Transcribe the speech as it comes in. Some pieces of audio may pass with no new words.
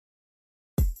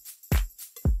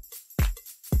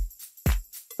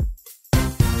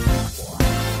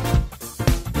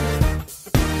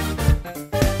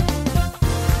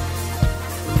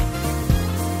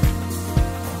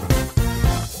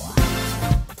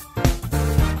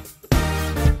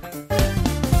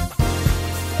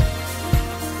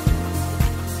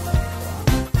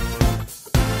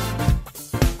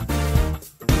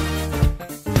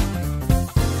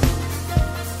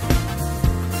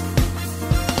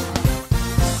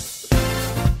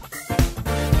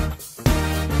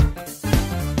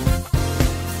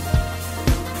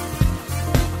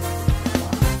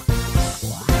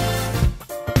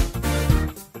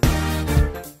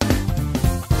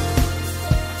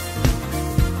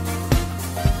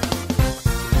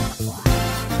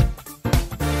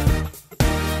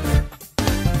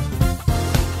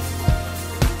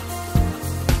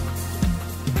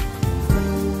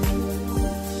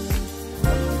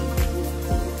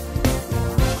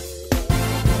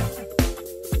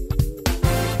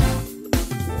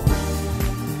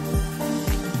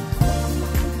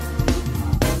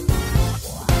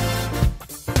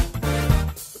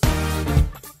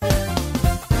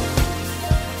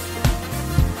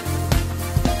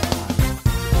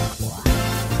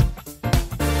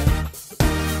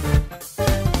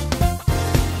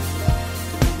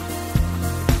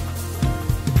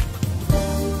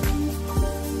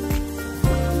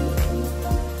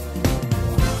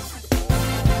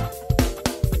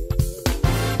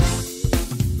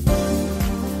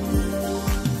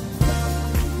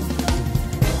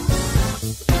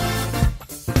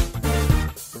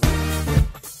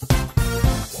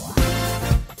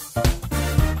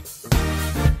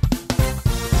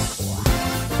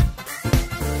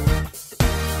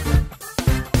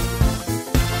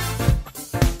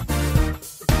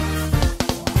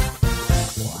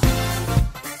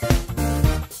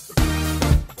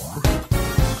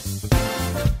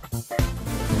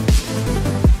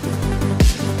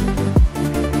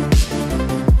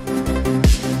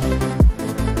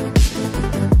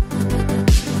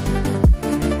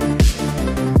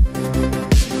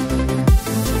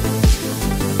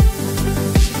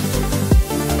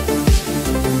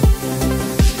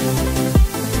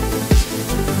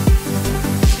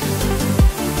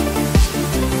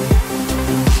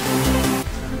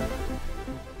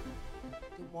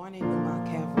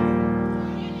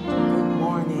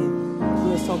morning.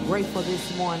 We're so grateful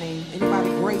this morning. Anybody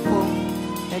grateful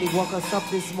that he woke us up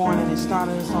this morning and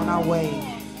started us on our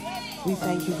way? We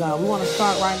thank you, God. We want to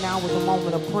start right now with a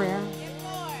moment of prayer.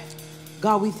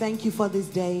 God, we thank you for this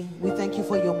day. We thank you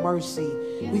for your mercy.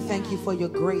 We thank you for your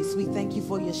grace. We thank you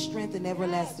for your strength and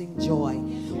everlasting joy.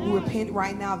 We repent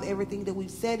right now of everything that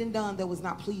we've said and done that was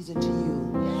not pleasing to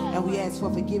you. And we ask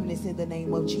for forgiveness in the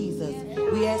name of Jesus.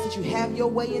 We ask that you have your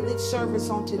way in this service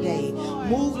on today.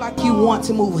 Move like you want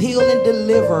to move. Heal and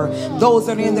deliver those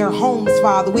that are in their homes,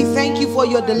 Father. We thank you for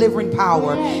your delivering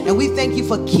power. And we thank you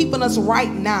for keeping us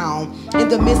right now in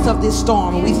the midst of this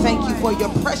storm. And we thank you for your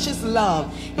precious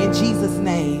love in Jesus'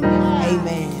 name.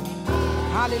 Amen.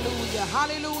 Hallelujah.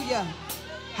 Hallelujah.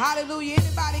 Hallelujah.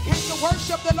 Anybody came to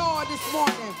worship the Lord this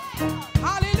morning?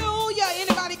 Hallelujah.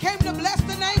 Anybody came to bless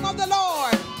the name of the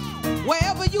Lord?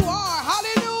 Wherever you are,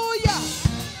 hallelujah.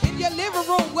 In your living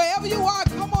room, wherever you are,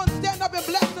 come on, stand up and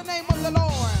bless the name of the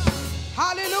Lord.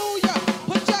 Hallelujah.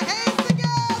 Put your hands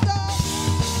together.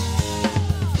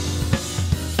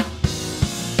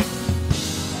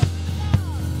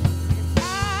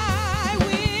 I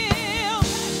will,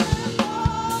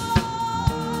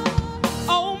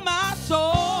 oh my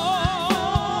soul.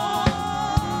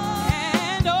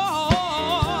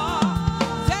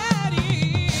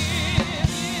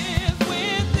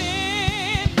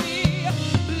 Within me,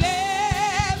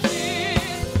 bless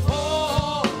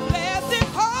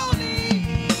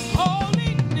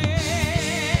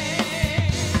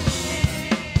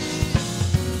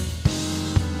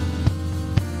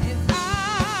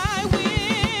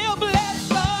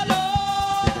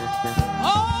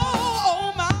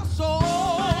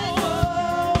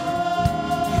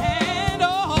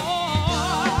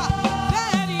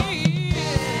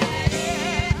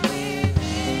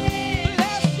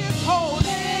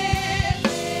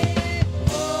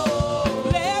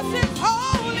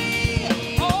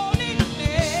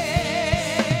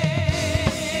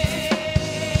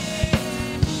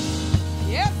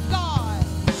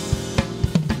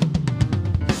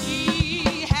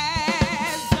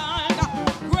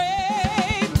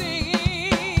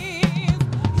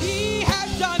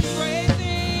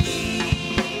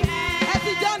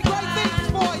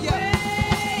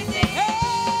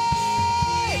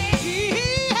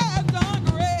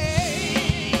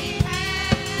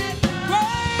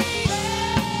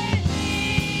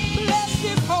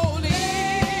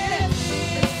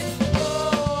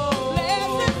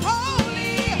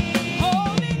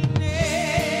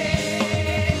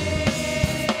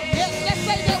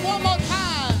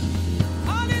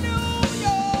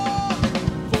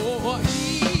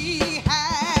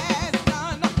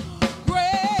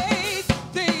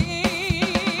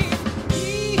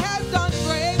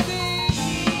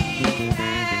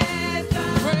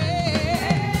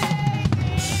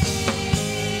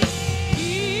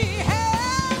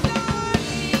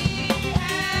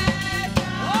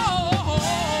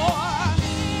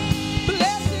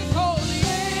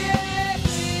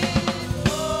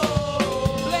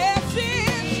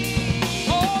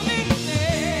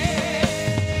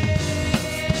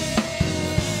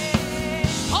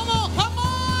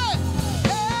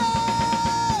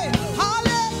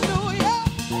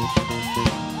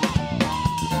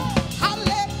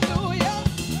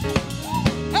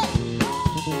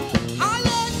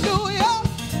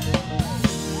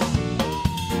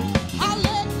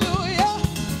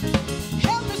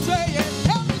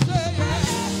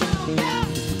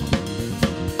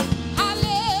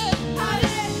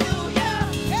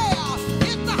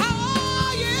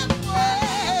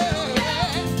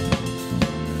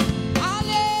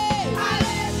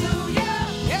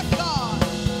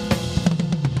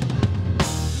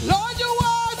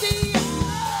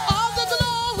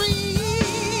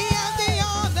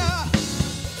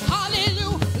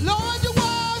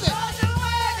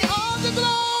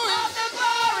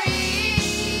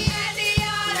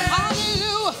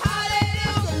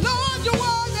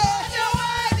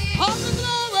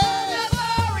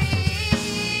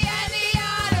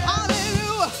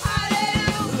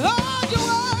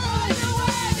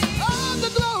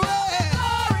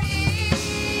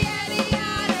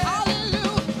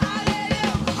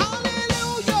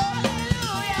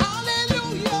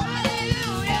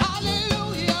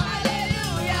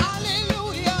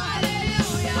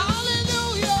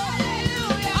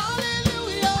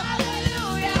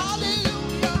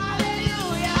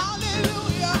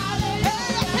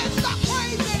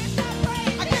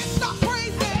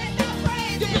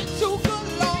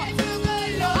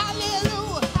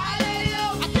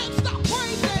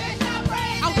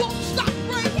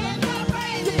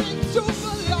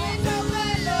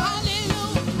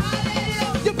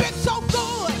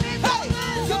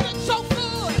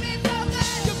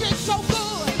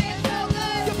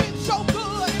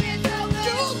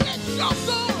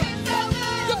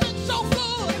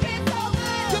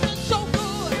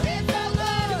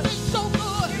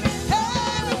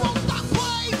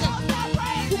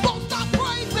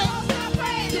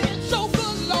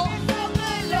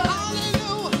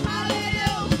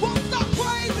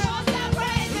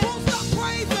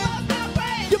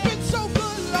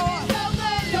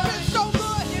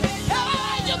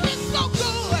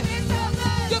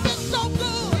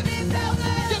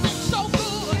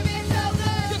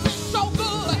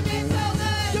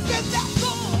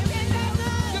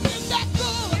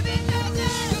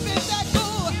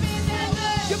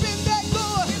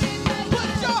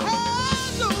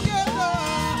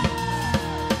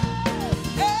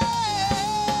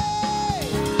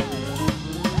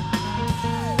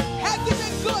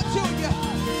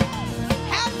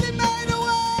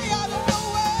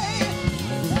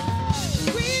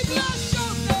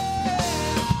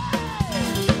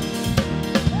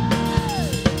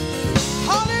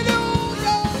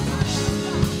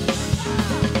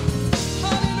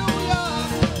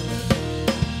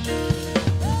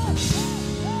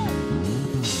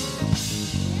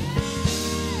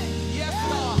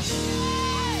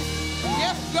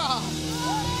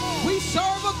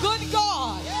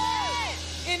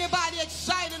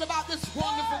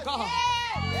God.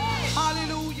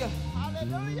 Hallelujah.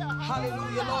 Hallelujah.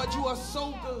 Hallelujah, Lord, you are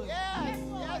so good. Yes,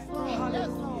 yes, Lord. Yes,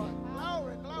 Lord.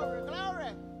 Glory, glory,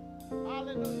 glory.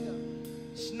 Hallelujah.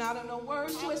 It's not enough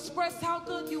words to express how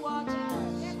good you are,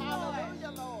 Jesus. Yes,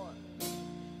 hallelujah, Lord.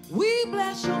 We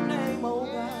bless your name, oh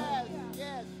God. Yes,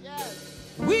 yes, yes.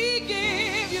 We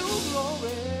give you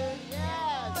glory.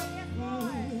 Yes.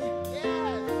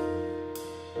 Yes.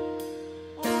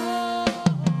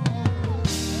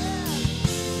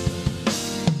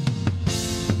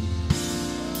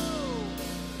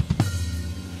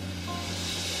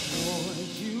 Lord,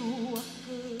 you are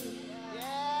good.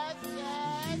 Yes,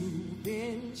 yes. You've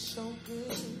been so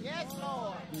good. Yes,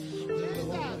 Lord.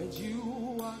 Lord,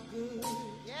 you are good.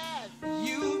 Yes.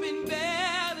 You've been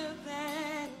better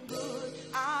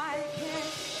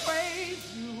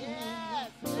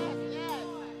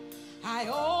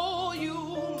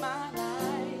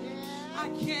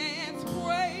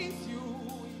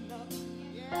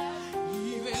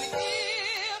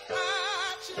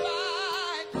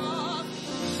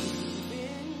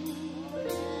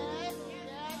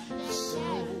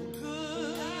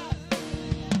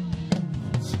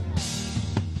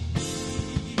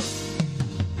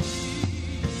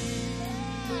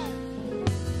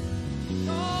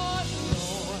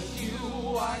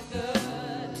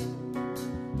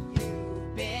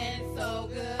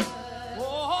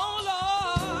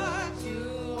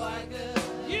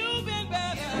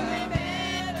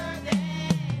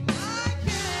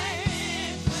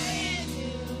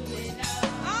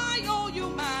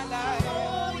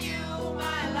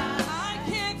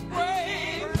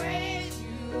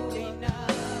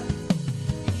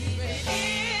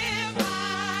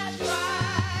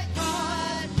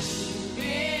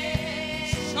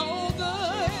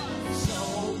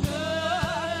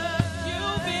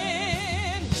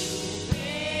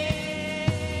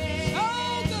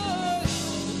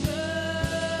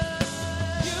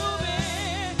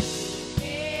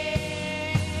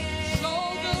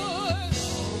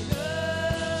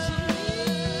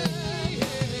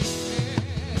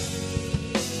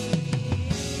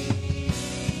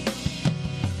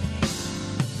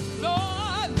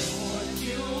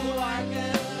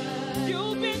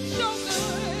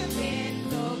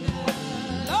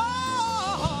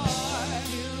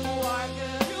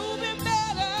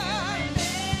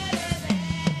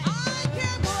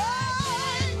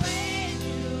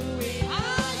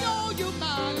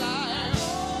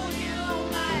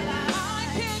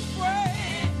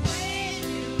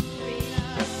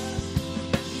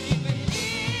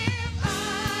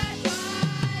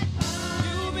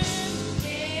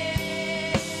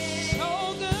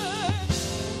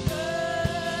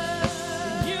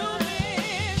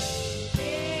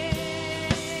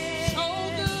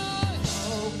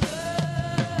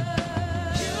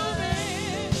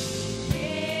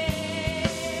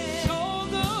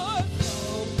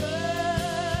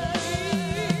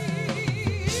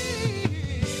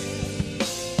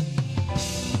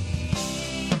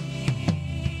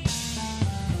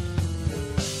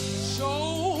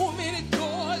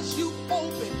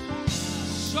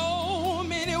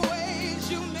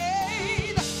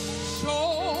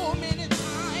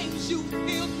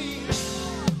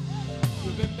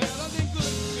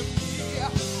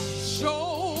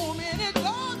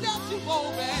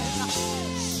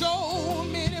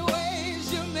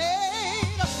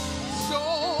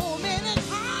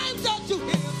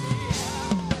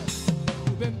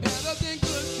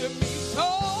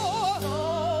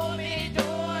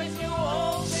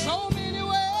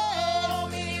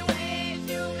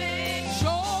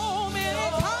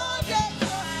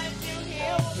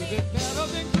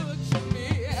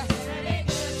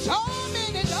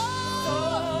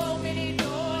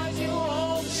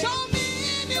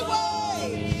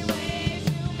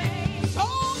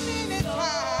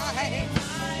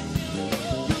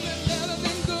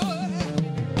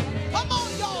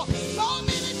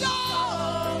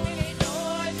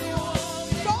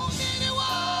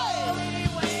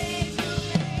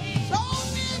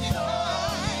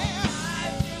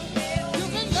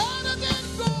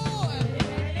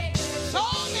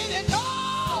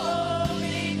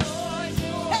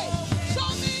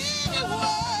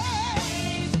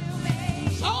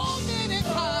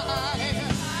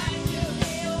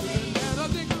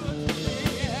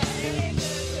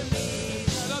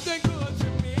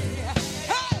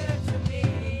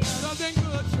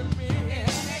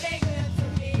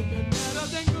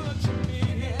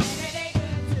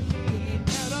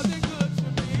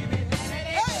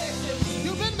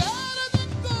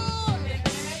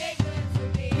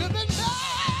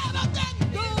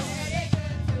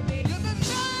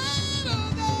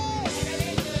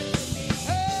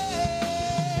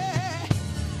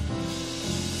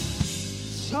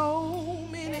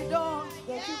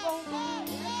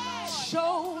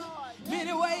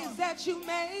that you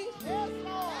made. Yes,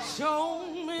 Lord.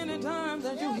 So many times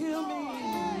that you Yes, healed me. Lord.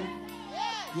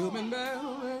 Yes. You've been better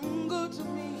and good to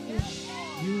me. Yes,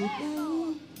 Lord. You've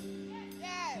been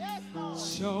Yes, Lord.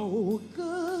 so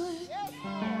good. Yes,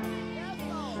 Lord. Yes,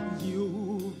 Lord.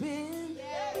 You've been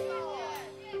Yes,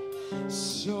 Lord.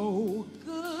 so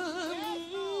good.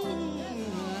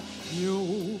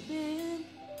 You've been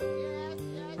Yes,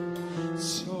 yes.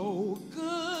 so good.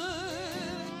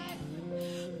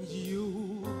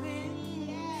 You've been,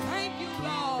 thank you,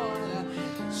 Lord,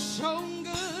 so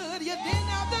good. You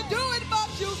didn't have to do it, but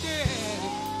you did.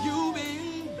 You've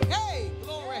been, hey,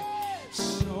 glory,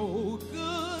 so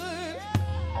good.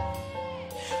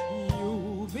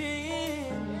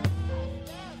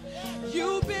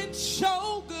 You've been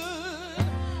so good.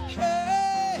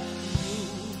 Hey,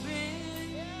 you've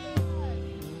been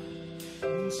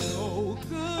so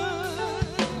good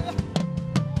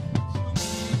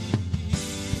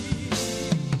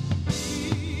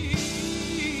to me.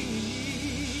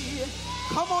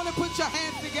 Come on and put your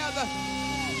hands together.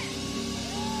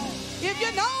 If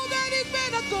you know that he's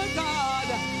been a good God,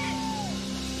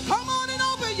 come on and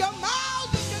open your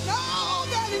mouth if you know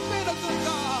that he's been a good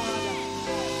God.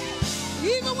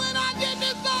 Even when I didn't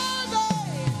deserve it,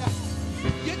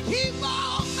 you keep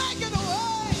on making a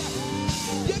way.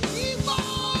 You keep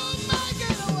on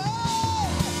making a way.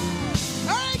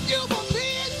 Thank you for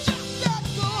being just that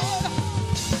good.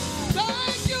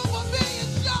 Thank you for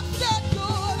being just that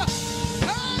good.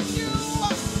 Thank you.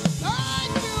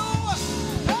 Thank you.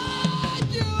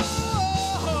 Thank you.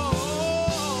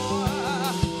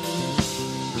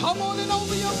 Come on and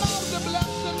open your mouth and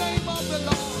bless the name of the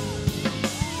Lord.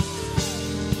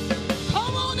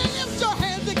 Come on and lift your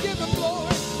hands and give him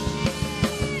glory.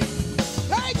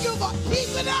 Thank you for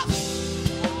keeping us.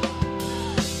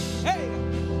 Hey,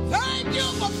 thank you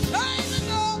for saving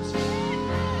us.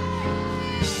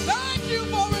 Thank you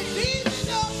for redeeming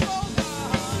us, oh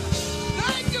God.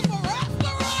 Thank you for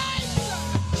restoration.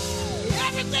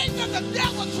 Everything that the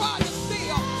devil tried to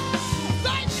steal.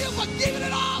 Thank you for giving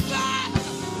it all back.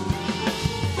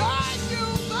 Thank you,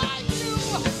 thank you,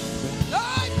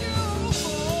 thank you.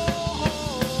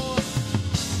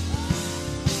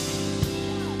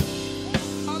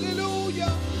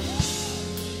 Hallelujah.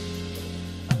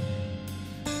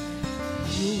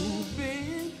 You've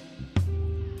been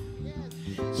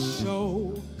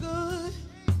so good.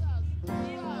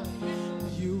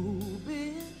 You've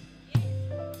been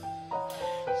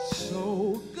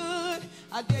so good.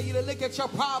 I dare you to look at your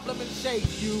problem and say,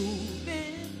 you've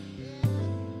been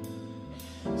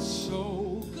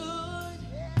so good.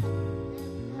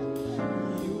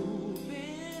 You've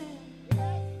been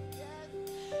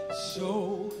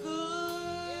so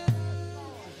good.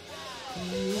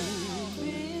 You've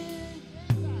been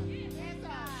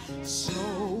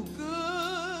so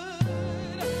good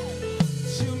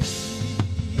to me.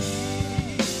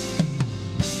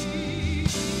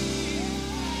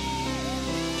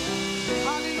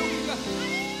 Hallelujah.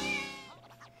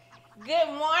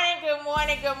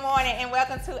 Good morning, and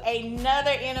welcome to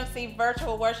another NMC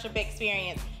virtual worship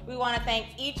experience. We want to thank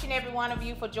each and every one of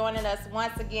you for joining us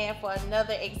once again for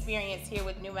another experience here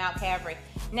with New Mount Calvary.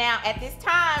 Now, at this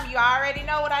time, you already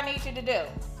know what I need you to do.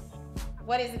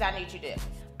 What is it I need you to do?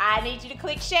 I need you to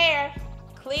click share.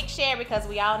 Click share because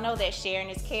we all know that sharing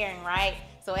is caring, right?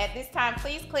 So at this time,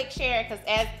 please click share because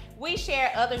as we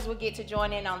share, others will get to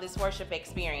join in on this worship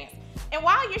experience. And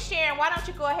while you're sharing, why don't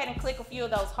you go ahead and click a few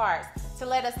of those hearts to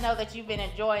let us know that you've been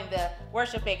enjoying the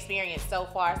worship experience so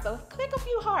far. So click a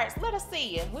few hearts. Let us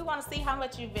see you. We want to see how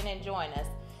much you've been enjoying us.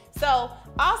 So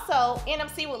also,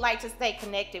 NMC would like to stay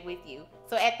connected with you.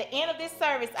 So at the end of this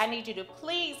service, I need you to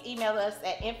please email us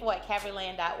at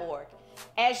info@calvaryland.org.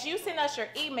 As you send us your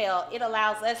email, it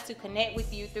allows us to connect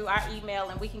with you through our email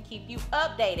and we can keep you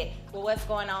updated with what's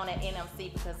going on at NMC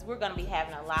because we're going to be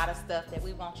having a lot of stuff that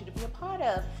we want you to be a part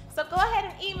of. So go ahead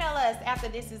and email us after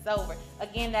this is over.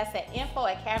 Again, that's at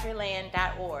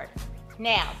info@calvaryland.org.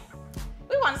 Now,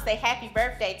 we want to say happy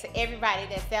birthday to everybody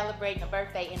that's celebrating a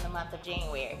birthday in the month of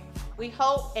January. We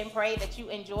hope and pray that you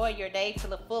enjoy your day to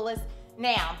the fullest.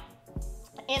 Now,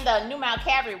 in the New Mount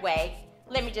Calvary way,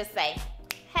 let me just say,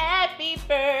 happy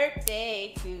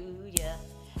birthday to ya.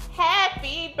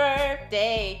 Happy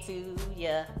birthday to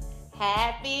ya.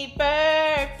 Happy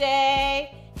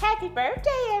birthday. Happy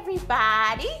birthday,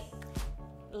 everybody.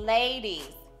 Ladies,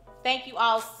 thank you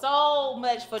all so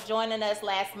much for joining us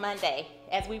last Monday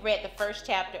as we read the first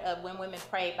chapter of When Women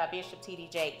Pray by Bishop T.D.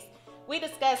 Jakes. We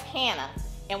discussed Hannah,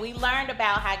 and we learned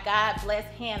about how God blessed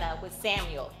Hannah with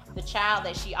Samuel, the child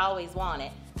that she always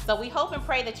wanted. So we hope and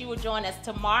pray that you will join us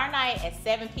tomorrow night at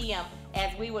 7 p.m.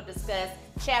 as we will discuss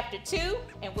chapter 2,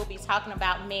 and we'll be talking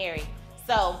about Mary.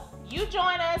 So you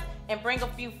join us and bring a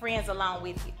few friends along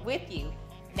with you.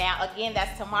 Now, again,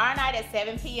 that's tomorrow night at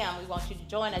 7 p.m. We want you to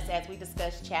join us as we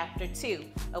discuss chapter 2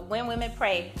 of When Women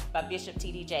Pray by Bishop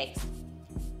T.D. Jakes.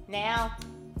 Now,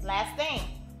 last thing,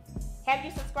 have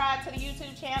you subscribed to the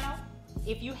YouTube channel?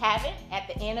 If you haven't, at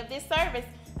the end of this service,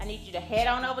 I need you to head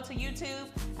on over to YouTube.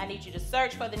 I need you to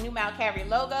search for the New Mount Calvary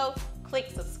logo,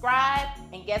 click subscribe,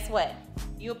 and guess what?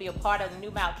 You'll be a part of the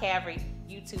New Mount Calvary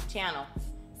YouTube channel.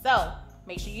 So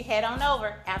make sure you head on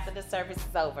over after the service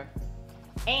is over.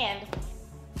 And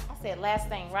I said last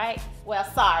thing, right? Well,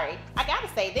 sorry. I got to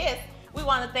say this. We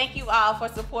want to thank you all for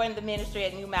supporting the ministry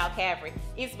at New Mount Calvary.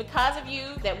 It's because of you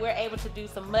that we're able to do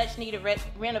some much needed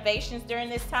renovations during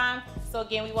this time. So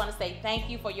again, we want to say thank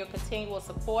you for your continual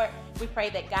support. We pray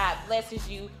that God blesses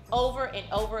you over and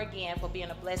over again for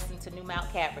being a blessing to New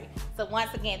Mount Calvary. So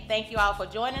once again, thank you all for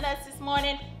joining us this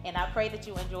morning, and I pray that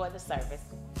you enjoy the service.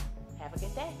 Have a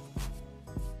good day.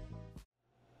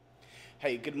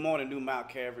 Hey, good morning, New Mount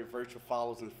Calvary virtual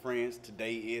followers and friends.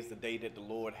 Today is the day that the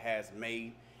Lord has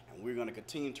made, and we're going to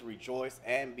continue to rejoice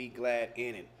and be glad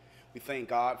in it. We thank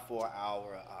God for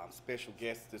our special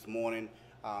guest this morning,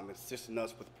 assisting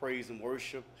us with praise and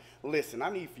worship. Listen,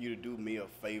 I need for you to do me a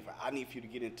favor. I need for you to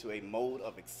get into a mode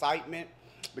of excitement,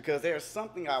 because there's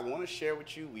something I want to share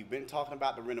with you. We've been talking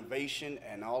about the renovation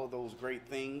and all of those great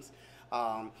things,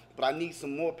 but I need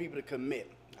some more people to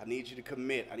commit. I need you to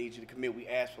commit. I need you to commit. We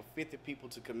asked for 50 people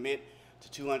to commit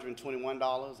to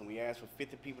 $221, and we asked for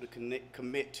 50 people to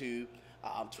commit to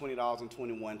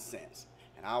 $20.21.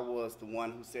 And I was the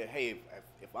one who said, hey,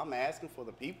 if I'm asking for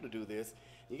the people to do this,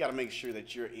 you got to make sure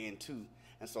that you're in too.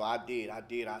 And so I did.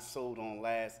 I sold on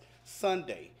last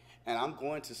Sunday, and I'm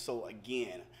going to sow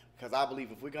again, because I believe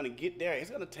if we're going to get there,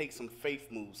 it's going to take some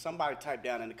faith moves. Somebody type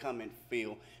down in the comment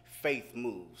field, faith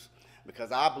moves.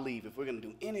 Because I believe if we're going to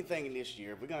do anything in this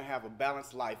year, if we're going to have a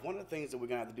balanced life, one of the things that we're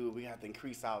going to have to do is we have to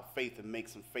increase our faith and make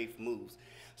some faith moves.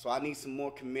 So I need some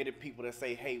more committed people that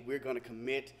say, hey, we're going to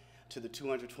commit to the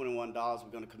 $221.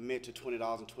 We're going to commit to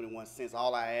 $20.21.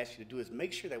 All I ask you to do is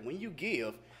make sure that when you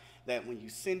give, that when you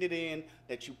send it in,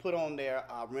 that you put on there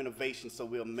renovation, so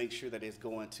we'll make sure that it's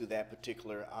going to that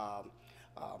particular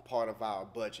part of our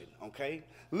budget, okay?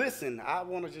 Listen, I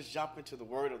want to just jump into the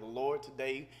word of the Lord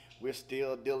today. We're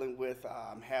still dealing with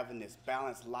having this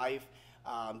balanced life.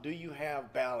 Do you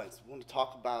have balance? We want to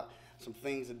talk about some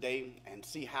things today and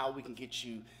see how we can get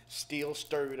you still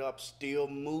stirred up, still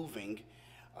moving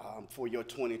for your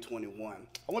 2021.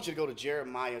 I want you to go to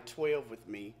Jeremiah 12 with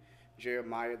me.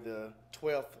 Jeremiah, the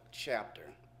 12th chapter.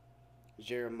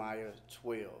 Jeremiah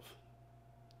 12.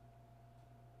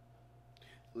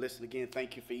 Listen again,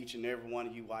 thank you for each and every one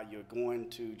of you while you're going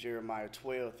to Jeremiah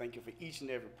 12. Thank you for each and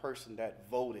every person that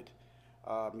voted.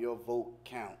 Your vote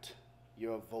count.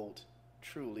 Your vote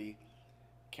truly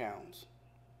counts.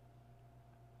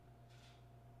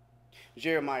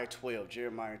 Jeremiah 12,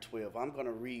 Jeremiah 12. I'm going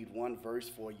to read one verse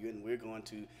for you, and we're going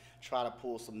to try to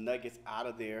pull some nuggets out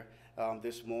of there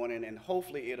this morning, and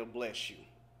hopefully it'll bless you.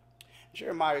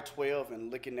 Jeremiah 12, and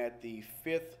looking at the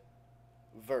 5th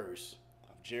verse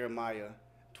of Jeremiah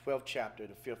 12th chapter,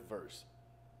 the 5th verse.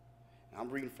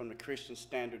 I'm reading from the Christian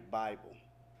Standard Bible.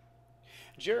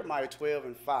 Jeremiah 12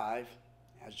 and 5,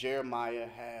 as Jeremiah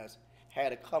has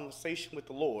had a conversation with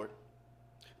the Lord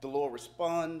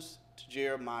responds to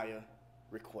Jeremiah's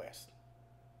request.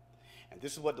 And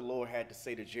this is what the Lord had to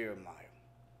say to Jeremiah.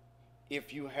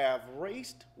 If you have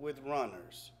raced with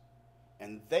runners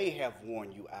and they have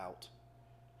worn you out,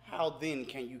 how then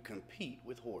can you compete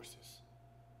with horses?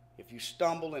 If you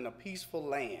stumble in a peaceful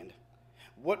land,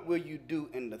 what will you do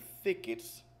in the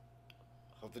thickets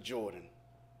of the Jordan?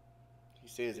 He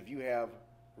says, if you have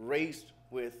raced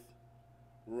with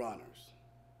runners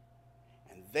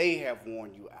and they have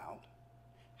worn you out,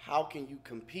 how can you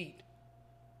compete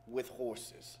with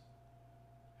horses?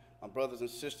 My brothers and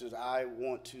sisters, I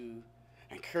want to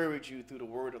encourage you through the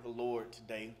word of the Lord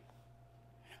today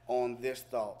on this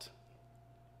thought.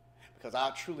 Because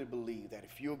I truly believe that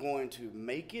if you're going to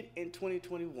make it in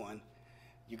 2021,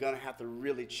 you're going to have to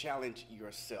really challenge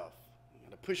yourself. You're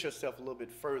going to push yourself a little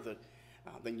bit further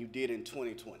than you did in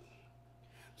 2020.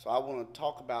 So I want to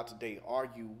talk about today, are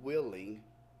you willing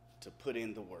to put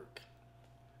in the work?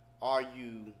 Are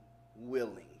you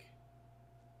willing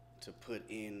to put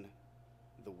in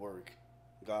the work?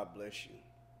 God bless you.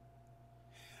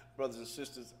 Brothers and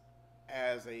sisters,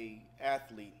 as an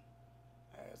athlete,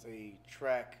 as a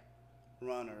track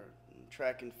runner,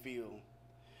 track and field,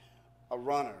 a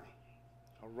runner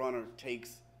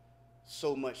takes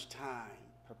so much time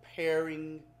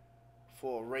preparing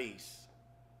for a race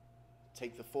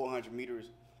take the 400 meters,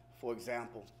 for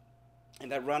example,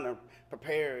 and that runner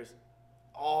prepares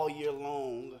all year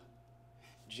long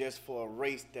just for a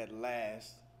race that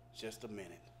lasts just a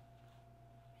minute.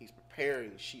 He's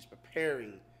preparing, she's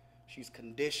preparing, she's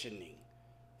conditioning,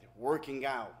 they're working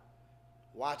out,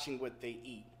 watching what they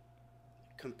eat,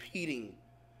 competing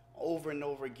over and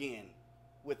over again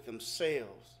with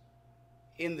themselves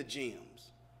in the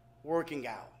gyms, working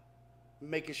out,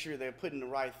 making sure they're putting the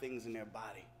right things in their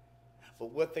body.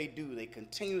 But what they do, they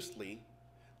continuously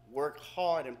work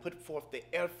hard and put forth the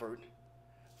effort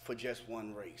for just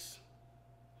one race.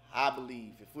 I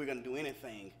believe if we're going to do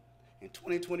anything in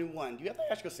 2021, you have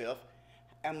to ask yourself,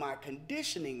 am I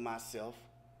conditioning myself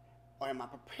or am I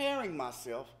preparing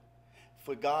myself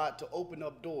for God to open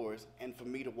up doors and for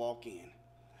me to walk in?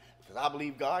 Because I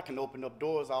believe God can open up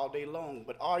doors all day long,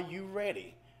 but are you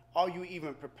ready? Are you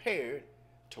even prepared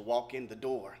to walk in the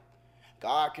door?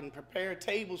 God can prepare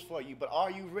tables for you, but are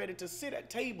you ready to sit at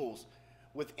tables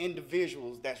with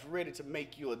individuals that's ready to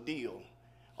make you a deal?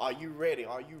 Are you ready?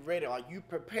 Are you ready? Are you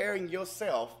preparing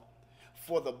yourself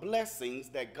for the blessings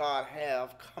that God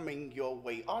have coming your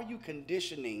way? Are you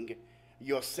conditioning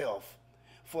yourself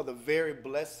for the very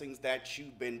blessings that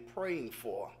you've been praying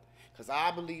for? Because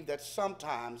I believe that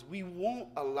sometimes we want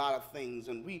a lot of things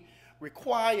and we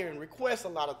require and request a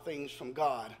lot of things from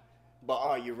God, but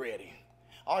are you ready?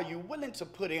 Are you willing to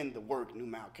put in the work, New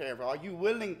Mount Calvary? Are you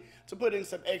willing to put in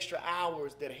some extra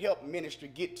hours that help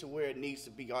ministry get to where it needs to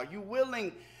be? Are you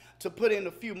willing to put in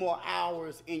a few more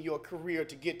hours in your career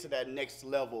to get to that next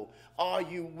level? Are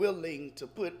you willing to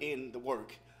put in the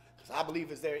work? Because I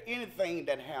believe, is there anything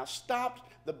that has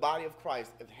stopped the body of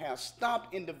Christ, it has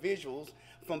stopped individuals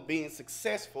from being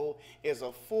successful, is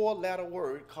a four-letter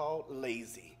word called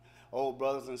lazy. Oh,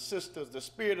 brothers and sisters, the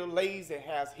spirit of lazy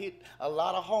has hit a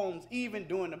lot of homes, even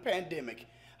during the pandemic.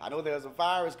 I know there's a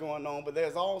virus going on, but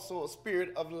there's also a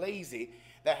spirit of lazy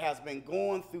that has been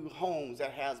going through homes,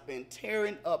 that has been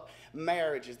tearing up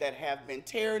marriages, that have been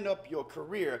tearing up your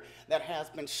career, that has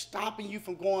been stopping you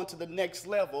from going to the next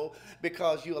level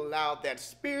because you allowed that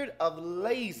spirit of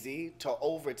lazy to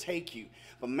overtake you.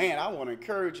 But man, I want to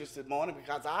encourage you this morning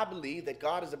because I believe that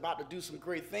God is about to do some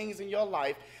great things in your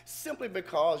life simply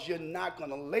because you're not going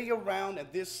to lay around in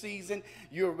this season.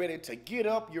 You're ready to get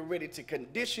up. You're ready to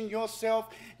condition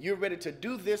yourself. You're ready to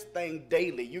do this thing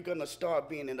daily. You're going to start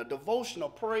being in a devotional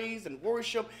praise and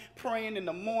worship, praying in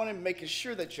the morning, making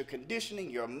sure that you're conditioning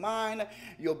your mind,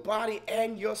 your body,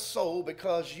 and your soul,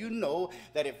 because you know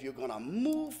that if you're going to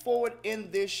move forward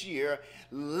in this year,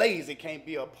 lazy can't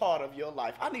be a part of your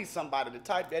life. I need somebody to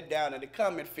type that down in the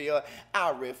comment field. I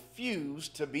refuse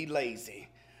to be lazy.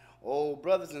 Oh,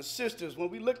 brothers and sisters, when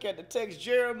we look at the text,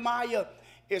 Jeremiah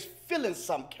is feeling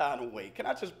some kind of way. Can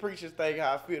I just preach this thing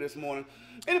how I feel this morning?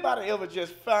 Anybody ever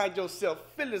just find yourself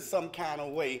feeling some kind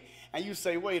of way and you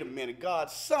say, wait a minute, God,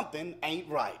 something ain't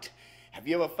right? Have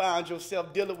you ever found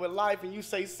yourself dealing with life and you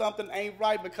say something ain't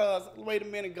right because, wait a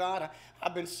minute, God,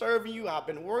 I've been serving you, I've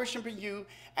been worshiping you,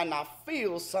 and I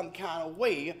feel some kind of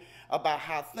way about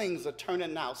how things are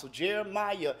turning out. So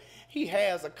Jeremiah, he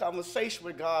has a conversation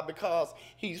with God because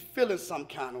he's feeling some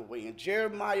kind of way. And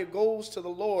Jeremiah goes to the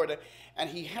Lord and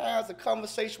he has a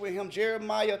conversation with him.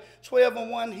 Jeremiah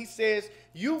 12:1, he says,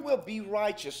 you will be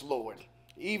righteous, Lord,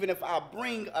 even if I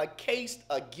bring a case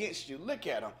against you. Look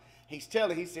at him. He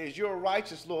says, you're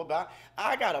righteous, Lord, but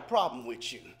I got a problem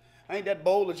with you. Ain't that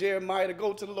bold of Jeremiah to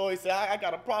go to the Lord and say, I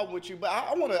got a problem with you. But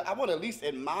I want to at least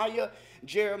admire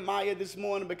Jeremiah this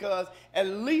morning, because at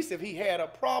least if he had a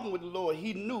problem with the Lord,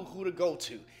 he knew who to go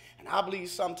to. And I believe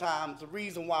sometimes the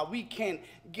reason why we can't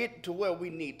get to where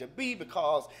we need to be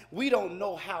because we don't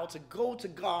know how to go to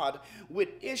God with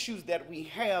issues that we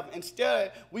have.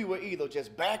 Instead, we will either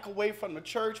just back away from the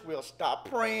church, we'll stop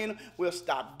praying, we'll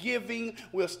stop giving,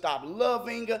 we'll stop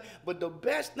loving. But the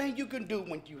best thing you can do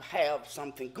when you have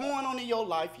something going on in your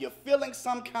life, you're feeling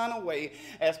some kind of way,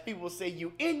 as people say,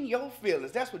 you in your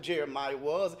feelings. That's what Jeremiah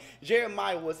was.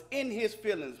 Jeremiah was in his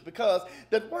feelings, because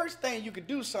the worst thing you could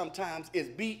do sometimes is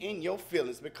be in your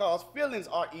feelings, because feelings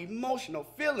are emotional.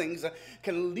 Feelings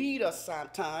can lead us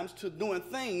sometimes to doing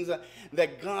things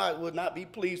that God would not be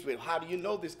pleased with. How do you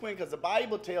know this, Queen? Because the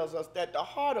Bible tells us that the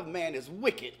heart of man is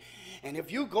wicked. And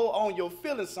if you go on your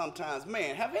feelings sometimes,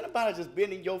 man, have anybody just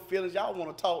been in your feelings? Y'all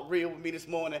want to talk real with me this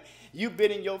morning? You've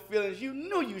been in your feelings. You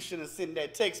knew you shouldn't have sent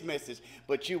that text message,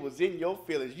 but you was in your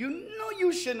feelings. You knew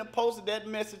you shouldn't have posted that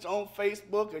message on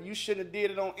Facebook, or you shouldn't have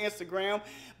did it on Instagram,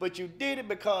 but you did it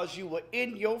because you were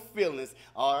in your feelings.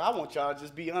 All right, I want y'all to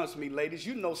just be honest with me, ladies.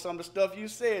 You know some of the stuff you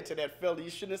said to that fella.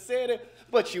 You shouldn't have said it,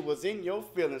 but you was in your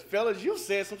feelings. Fellas, you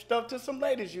said some stuff to some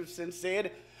ladies you shouldn't have said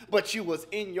it, but you was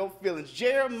in your feelings.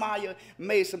 Jeremiah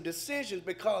made some decisions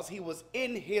because he was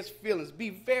in his feelings. Be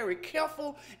very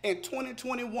careful in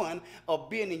 2021 of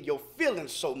being in your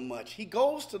feelings so much. He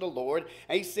goes to the Lord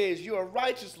and he says, you are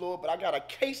righteous, Lord, but I got a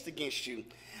case against you.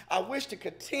 I wish to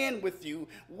contend with you.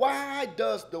 Why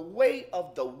does the way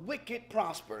of the wicked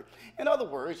prosper? In other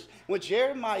words, when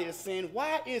Jeremiah is saying,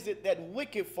 why is it that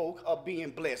wicked folk are being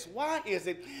blessed? Why is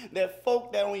it that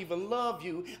folk that don't even love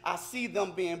you, I see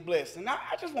them being blessed? And I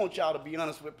just want y'all to be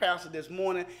honest with Pastor this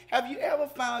morning. Have you ever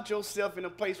found yourself in a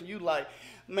place where you like,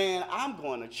 man, I'm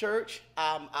going to church.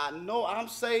 I know I'm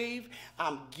saved.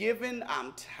 I'm giving.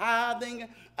 I'm tithing.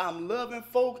 I'm loving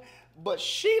folk. But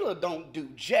Sheila don't do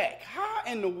jack. How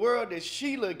in the world did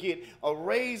Sheila get a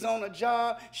raise on a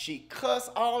job? She cuss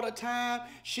all the time.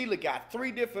 Sheila got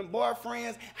 3 different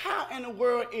boyfriends. How in the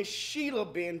world is Sheila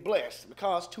being blessed?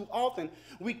 Because too often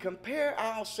we compare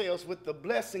ourselves with the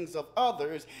blessings of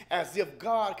others as if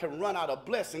God can run out of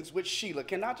blessings with Sheila.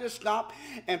 Can I just stop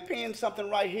and pin something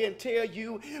right here and tell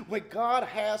you what God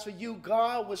has for you,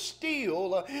 God will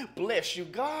still bless you.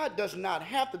 God does not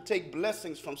have to take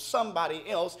blessings from somebody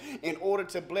else in order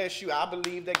to bless you. I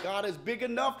believe that God is big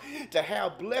enough to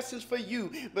have blessings for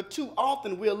you, but too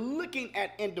often we're looking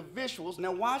at individuals.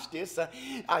 Now watch this.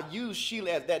 I use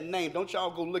Sheila as that name. Don't y'all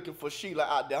go looking for Sheila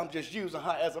out there. I'm just using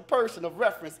her as a person of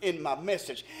reference in my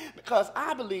message, because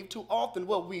I believe too often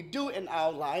what we do in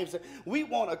our lives, we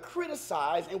want to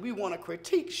criticize and we want to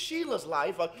critique Sheila's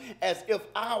life as if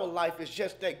our life is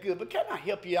just that good. But can I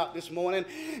help you out this morning?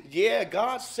 Yeah,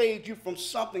 God saved you from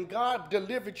something. God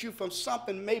delivered you from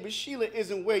something. Maybe Sheila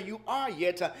isn't where you are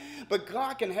yet, but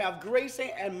God can have grace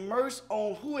and mercy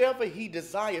on whoever he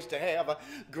desires to have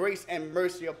grace and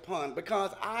mercy upon.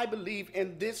 Because I believe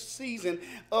in this season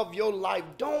of your life,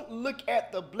 don't look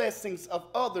at the blessings of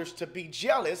others to be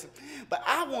jealous, but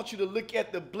I want you to look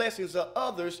at the blessings of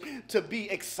others to be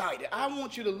excited. I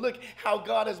want you to look how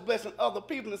God is blessing other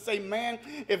people and say, man,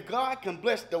 if God can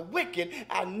bless the wicked,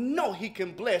 I know he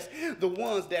can bless the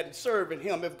ones that serve in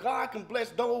him. If God can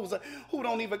bless those who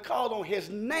don't even call on his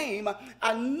name,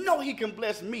 I know he can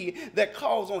bless me that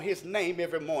calls on his name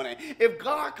every morning. If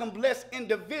God can bless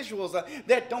individuals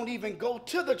that don't even go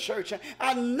to the church,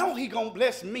 I know he gonna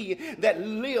bless me that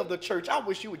live the church. I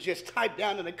wish you would just type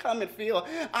down in the comment field,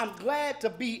 I'm glad to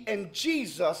be in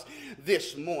Jesus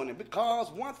this morning.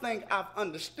 Because one thing I've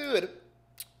understood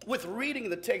with reading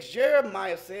the text,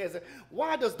 Jeremiah says,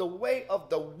 why does the way of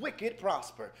the wicked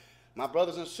prosper? My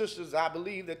brothers and sisters, I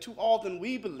believe that too often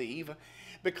we believe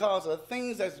because of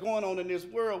things that's going on in this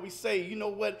world, we say, you know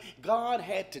what, God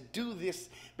had to do this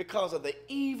because of the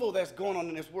evil that's going on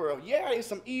in this world. Yeah, there's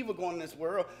some evil going on in this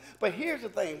world, but here's the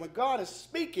thing. When God is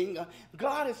speaking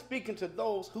to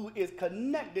those who is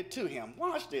connected to him.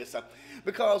 Watch this.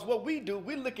 Because what we do,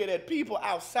 we look at people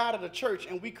outside of the church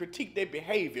and we critique their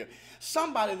behavior.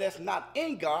 Somebody that's not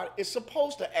in God is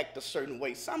supposed to act a certain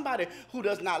way. Somebody who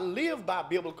does not live by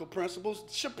biblical principles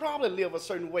should probably live a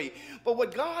certain way. But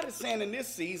what God is saying in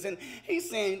this season, he's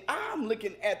saying, I'm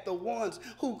looking at the ones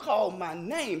who call my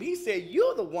name. He said,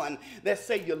 you're the one that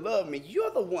say you love me.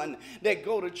 You're the one that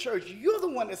go to church. You're the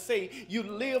one that say you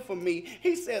live for me.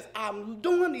 He says, I'm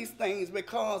doing these things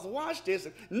because, watch this,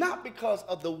 not because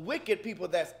of the wicked people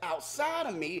that's outside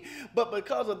of me, but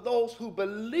because of those who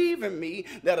believe in me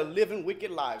that are living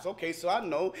wicked lives. Okay, so I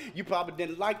know you probably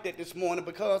didn't like that this morning,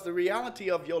 because the reality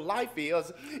of your life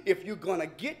is, if you're going to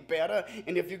get better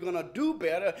and if you're going to do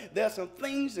better, there's some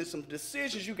things and some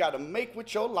decisions you got to make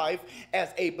with your life as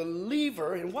a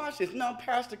believer. And watch this. Now,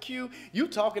 Pastor Q, you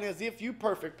talking as if you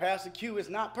perfect. Pastor Q is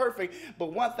not perfect,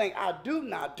 but one thing I do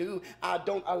not do, I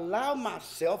don't allow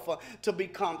myself to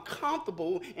become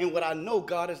comfortable in what I know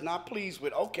God is not pleased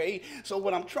with. Okay, so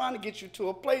what I'm trying to get you to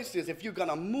a place is, if you're going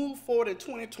to move forward in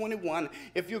 2021,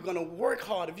 if you're going to work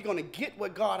hard, if you're going to get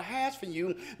what God has for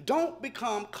you, don't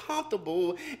become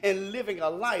comfortable in living a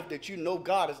life that you know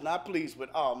God is not pleased with.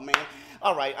 Oh, man.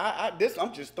 All right,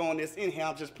 I'm just throwing this in here.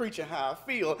 I'm just preaching how I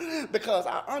feel, because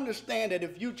I understand that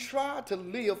if you try to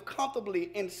live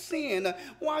comfortably in sin,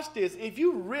 watch this, if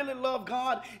you really love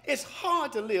God, it's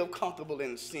hard to live comfortable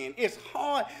in sin. It's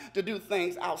hard to do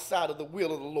things outside of the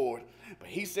will of the Lord. But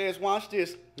he says, watch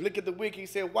this, look at the wicked. He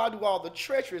said, why do all the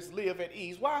treacherous live at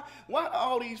ease? Why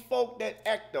all these folk that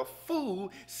act a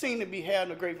fool seem to be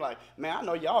having a great life? Man, I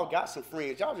know y'all got some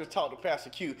friends. Y'all just talked to Pastor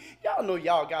Q. Y'all know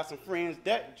y'all got some friends.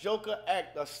 That joker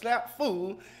act a slap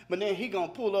fool, but then he gonna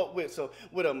pull up with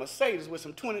a Mercedes with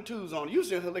some 22s on. You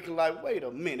sitting here looking like, wait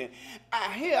a minute.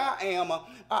 Here I am.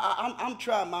 I'm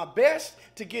trying my best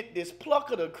to get this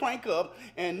plucker to crank up,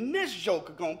 and this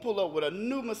joker gonna pull up with a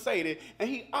new Mercedes, and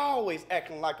he always always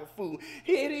acting like a fool.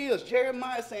 Here it is,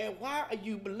 Jeremiah saying, why are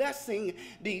you blessing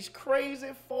these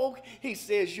crazy folk? He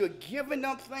says, you're giving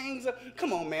them things.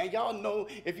 Come on, man. Y'all know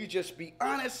if you just be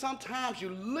honest, sometimes you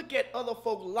look at other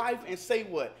folks' life and say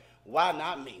what? Why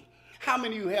not me? How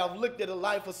many of you have looked at the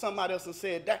life of somebody else and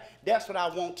said, that's what I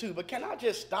want too? But can I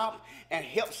just stop and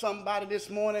help somebody this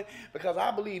morning? Because I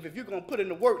believe if you're going to put in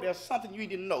the work, there's something you need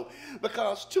to know.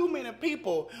 Because too many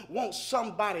people want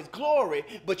somebody's glory,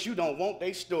 but you don't want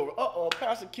their story.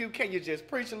 Pastor Q, can you just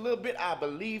preach a little bit? I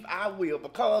believe I will.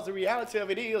 Because the reality of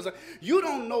it is, you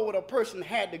don't know what a person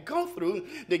had to go through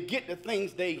to get the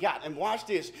things they got. And watch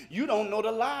this. You don't know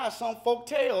the lies some folk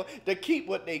tell to keep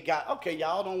what they got. Okay,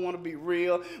 y'all don't want to be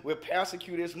real with Pastor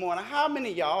Q this morning. How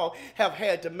many of y'all have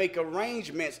had to make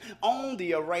arrangements on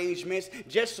the arrangements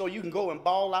just so you can go and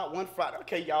ball out one Friday?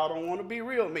 Okay, y'all don't want to be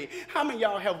real with me. How many of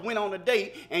y'all have went on a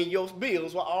date and your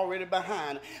bills were already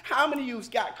behind? How many of you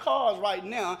got cars right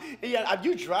now? Yeah,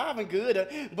 you driving good,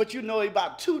 but you know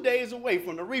about 2 days away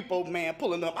from the repo man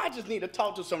pulling up. I just need to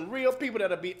talk to some real people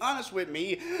that'll be honest with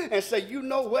me and say, you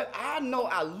know what? I know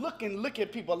I look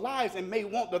at people's lives and may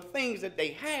want the things that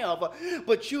they have,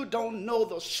 but you don't know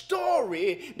the story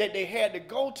that they had to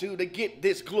go to get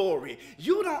this glory.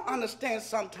 You don't understand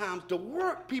sometimes the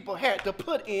work people had to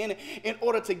put in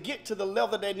order to get to the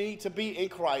level they need to be in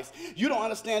Christ. You don't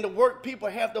understand the work people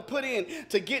have to put in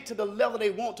to get to the level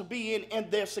they want to be in and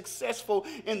they're successful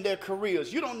in their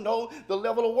careers. You don't know the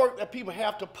level of work that people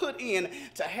have to put in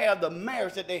to have the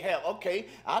marriage that they have. Okay,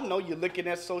 I know you're looking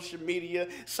at social media.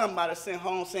 Somebody sent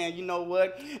home saying, you know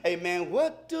what? Hey man,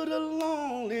 what do the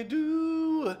lonely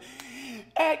do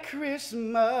at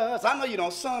Christmas? I know you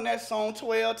don't sung that song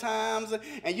 12 times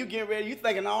and you get ready, you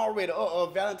thinking already,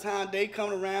 Valentine's Day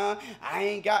coming around, I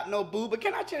ain't got no boo. But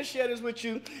can I just share this with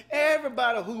you?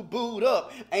 Everybody who booed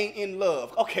up ain't in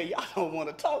love. Okay, y'all don't want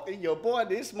to talk to your boy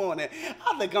this morning.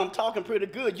 I think I'm talking pretty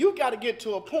good. You got to get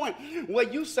to a point where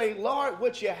you say, Lord,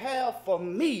 what you have for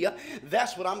me,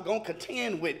 that's what I'm going to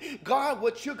contend with. God,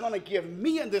 what you're going to give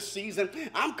me in this season,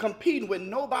 I'm competing with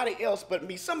nobody else but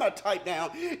me. Somebody type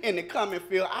down in the comment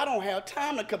field, I don't have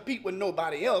time to compete with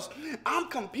nobody else. I'm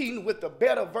competing with the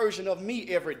better version of me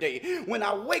every day. When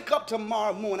I wake up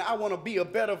tomorrow morning, I want to be a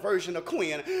better version of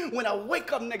Quinn. When I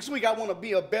wake up next week, I want to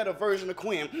be a better version of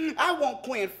Quinn. I want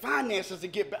Quinn finances to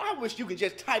get better. I wish you could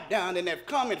just type down in that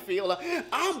comment field,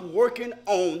 I'm working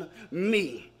on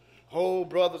me. Oh,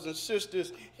 brothers and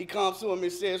sisters, he comes to him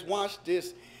and says, watch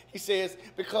this. He says,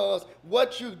 because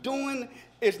what you're doing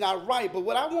is not right, but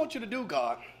what I want you to do,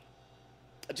 God,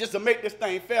 just to make this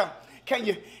thing fair, can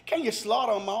you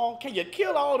slaughter them all? Can you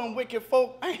kill all them wicked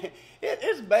folk?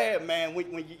 It's bad, man,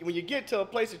 when you get to a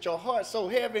place that your heart's so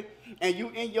heavy and you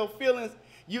in your feelings,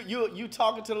 you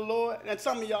talking to the Lord. And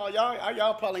some of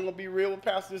y'all probably ain't gonna be real with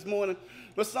Pastor this morning,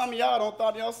 but some of y'all don't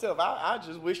thought to yourself, I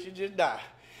just wish you just die.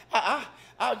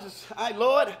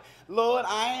 Lord,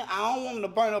 I don't want them to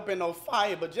burn up in no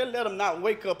fire, but just let them not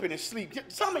wake up in his sleep.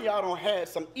 Some of y'all don't have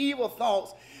some evil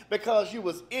thoughts because you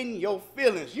was in your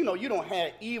feelings. You know, you don't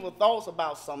have evil thoughts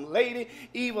about some lady,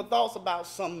 evil thoughts about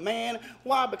some man.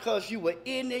 Why? Because you were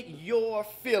in your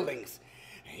feelings.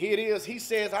 Here it is. He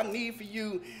says, I need for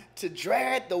you to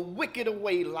drag the wicked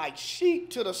away like sheep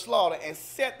to the slaughter and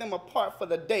set them apart for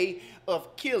the day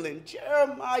of killing.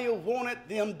 Jeremiah wanted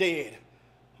them dead.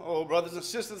 Oh, brothers and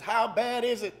sisters, how bad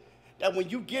is it that when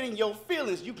you get in your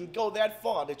feelings, you can go that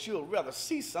far that you'll rather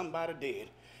see somebody dead?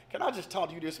 Can I just talk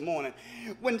to you this morning?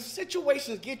 When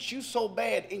situations get you so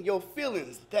bad in your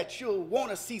feelings that you'll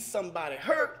want to see somebody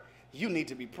hurt, you need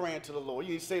to be praying to the Lord.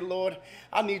 You need to say, Lord,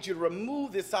 I need you to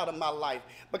remove this out of my life,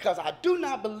 because I do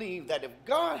not believe that if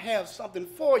God has something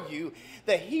for you,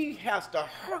 that he has to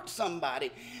hurt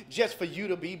somebody just for you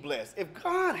to be blessed. If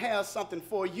God has something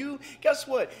for you, guess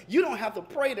what? You don't have to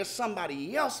pray that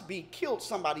somebody else be killed,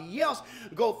 somebody else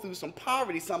go through some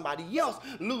poverty, somebody else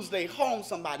lose their home,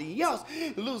 somebody else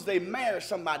lose their marriage,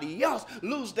 somebody else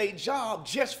lose their job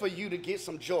just for you to get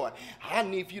some joy. I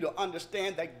need you to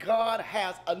understand that God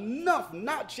has enough,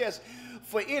 not just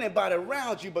for anybody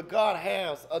around you, but God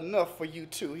has enough for you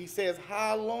too. He says,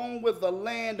 how long will the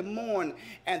land mourn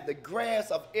and the grass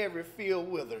of every field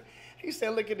wither? He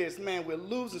said, look at this, man, we're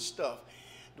losing stuff.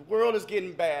 The world is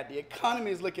getting bad. The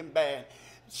economy is looking bad.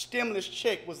 stimulus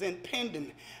check was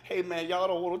impending. Hey, man, y'all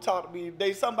don't want to talk to me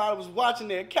today. Somebody was watching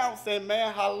their account saying,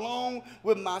 man, how long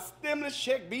will my stimulus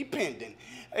check be pending?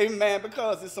 Amen,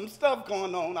 because there's some stuff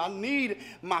going on. I need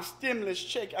my stimulus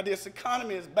check. This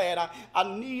economy is bad.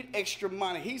 I need extra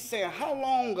money. He's saying, how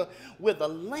long will the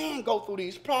land go through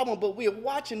these problems? But we're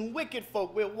watching wicked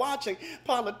folk. We're watching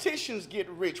politicians get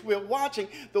rich. We're watching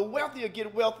the wealthier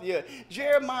get wealthier.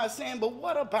 Jeremiah is saying, but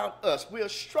what about us? We're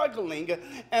struggling,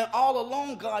 and all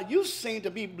along, God, you seem to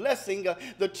be blessing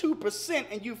the 2%,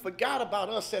 and you forgot about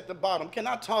us at the bottom. Can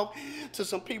I talk to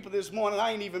some people this morning?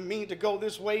 I ain't even mean to go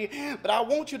this way, but I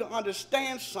want you to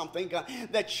understand something,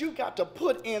 that you got to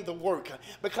put in the work,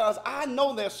 because I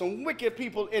know there's some wicked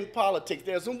people in politics.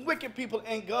 There's some wicked people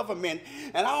in government,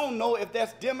 and I don't know if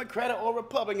that's Democrat or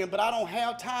Republican, but I don't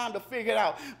have time to figure it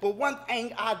out. But one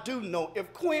thing I do know,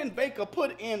 if Quinn Baker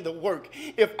put in the work,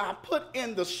 if I put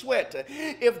in the sweat,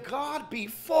 if God be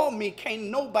for me, can't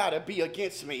nobody be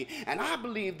against me. And I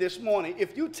believe this morning,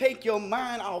 if you take your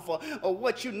mind off of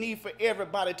what you need for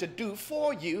everybody to do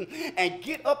for you and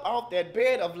get up off that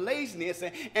bed of laziness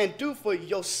and do for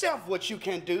yourself what you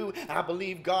can do, I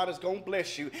believe God is going to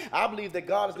bless you. I believe that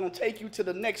God is going to take you to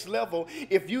the next level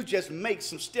if you just make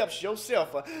some steps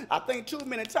yourself. I think too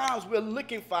many times we're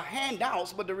looking for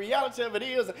handouts, but the reality of it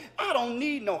is I don't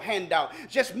need no handout.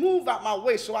 Just move out my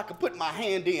way so I can put my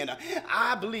hand in.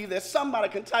 I believe that somebody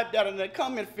can type that in the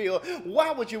comment field.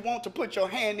 Why would you want to put your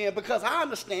hand in? Because I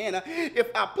understand if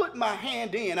I put my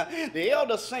hand in, the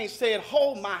elder saint said,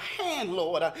 hold my hand,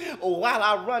 Lord, while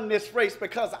I run this race,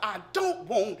 because I don't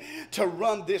want to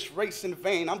run this race in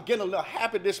vain. I'm getting a little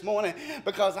happy this morning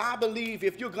because I believe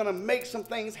if you're going to make some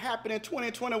things happen in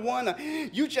 2021,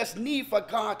 you just need for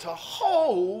God to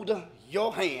hold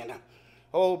your hand.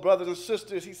 Oh, brothers and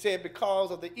sisters, he said,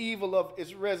 because of the evil of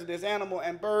its residents, animal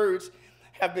and birds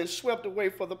have been swept away,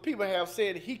 for the people have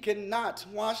said, he cannot,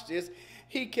 watch this,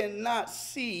 he cannot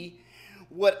see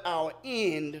what our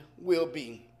end will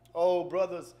be. Oh,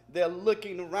 brothers, they're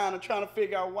looking around and trying to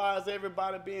figure out why is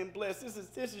everybody being blessed.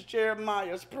 This is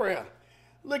Jeremiah's prayer.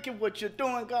 Look at what you're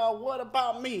doing, God. What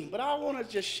about me? But I want to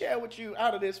just share with you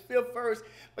out of this 5th verse,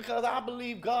 because I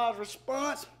believe God's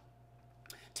response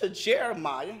to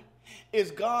Jeremiah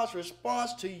is God's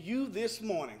response to you this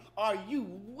morning. Are you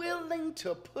willing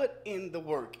to put in the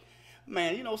work?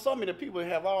 Man, you know, so many people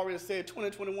have already said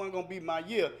 2021 going to be my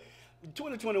year.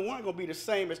 2021 going to be the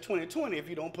same as 2020 if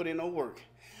you don't put in no work.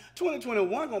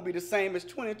 2021 going to be the same as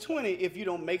 2020 if you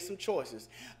don't make some choices.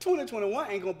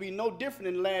 2021 ain't going to be no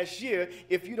different than last year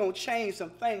if you don't change some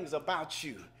things about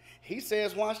you. He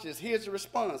says, watch this, here's the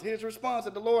response. Here's the response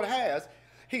that the Lord has.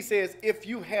 He says, if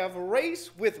you have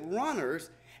raced with runners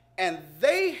and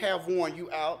they have worn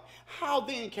you out, how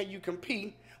then can you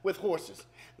compete with horses?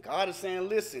 God is saying,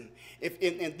 listen, if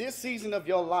in this season of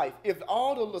your life, if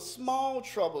all of the small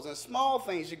troubles and small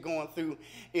things you're going through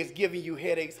is giving you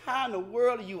headaches, how in the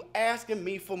world are you asking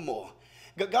me for more?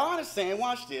 God is saying,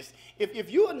 watch this,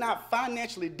 if you are not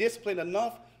financially disciplined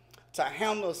enough to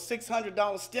handle a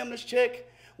 $600 stimulus check,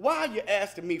 why are you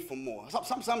asking me for more?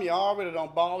 Some of you already done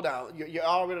balled out. You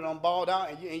already done balled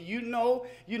out, and you know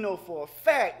for a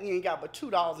fact you ain't got but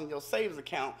 $2 in your savings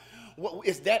account.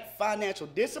 Is that financial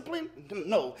discipline?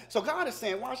 No. So God is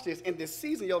saying, watch this, in this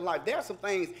season of your life, there are some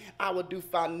things I will do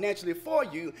financially for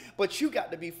you, but you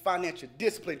got to be financially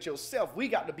disciplined yourself. We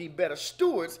got to be better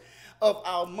stewards of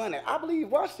our money. I believe,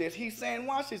 watch this, he's saying,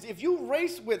 watch this, if you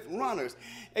race with runners,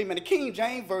 amen, the King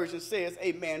James Version says,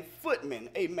 amen, footmen,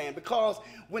 amen, because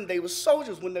when they were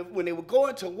soldiers, when they were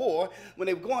going to war, when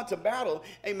they were going to battle,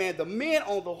 amen, the men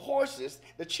on the horses,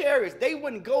 the chariots, they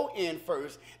wouldn't go in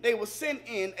first. They would send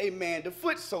in, amen, the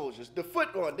foot soldiers, the foot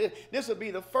runners. This would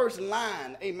be the first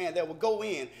line, amen, that would go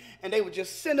in, and they would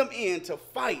just send them in to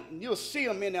fight. And you'll see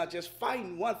them in there just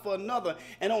fighting one for another,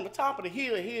 and on the top of the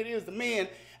hill, here it is, the men,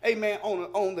 amen,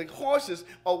 on the horses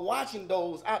are watching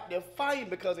those out there fighting,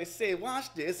 because they said,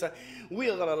 watch this,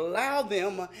 we're going to allow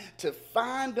them to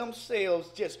find themselves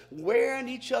just wearing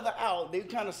each other out. They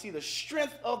kind of see the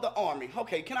strength of the army.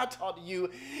 Okay, can I talk to you?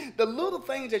 The little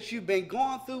things that you've been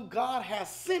going through, God has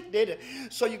sent it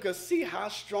so you can see how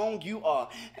strong you are.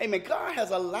 Amen. God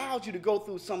has allowed you to go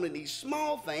through some of these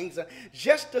small things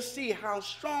just to see how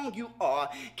strong you are.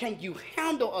 Can you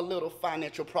handle a little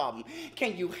financial problem?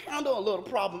 Can you handle a little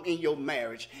problem problem in your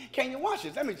marriage. Can you watch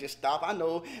this? Let me just stop. I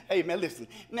know, hey man, listen.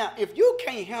 Now, if you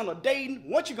can't handle dating,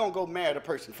 what you gonna go marry the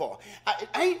person for?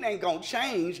 Ain't gonna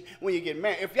change when you get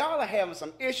married. If y'all are having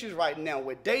some issues right now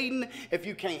with dating, if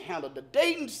you can't handle the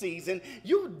dating season,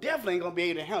 you definitely ain't gonna be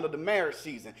able to handle the marriage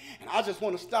season. And I just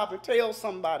want to stop and tell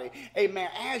somebody, hey man,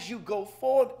 as you go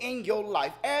forward in your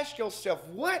life, ask yourself,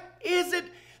 what is it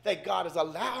that God has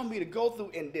allowed me to go through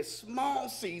in this small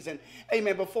season,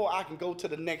 amen, before I can go to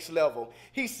the next level?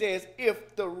 He says,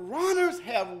 if the runners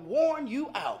have worn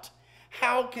you out,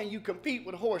 how can you compete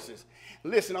with horses?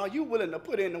 Listen, are you willing to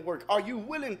put in the work? Are you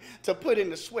willing to put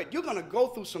in the sweat? You're going to go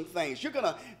through some things. You're going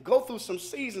to go through some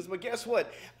seasons. But guess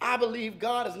what? I believe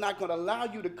God is not going to allow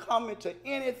you to come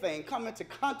into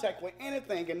contact with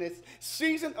anything in this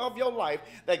season of your life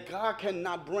that God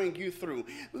cannot bring you through.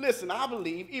 Listen, I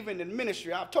believe even in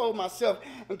ministry, I've told myself,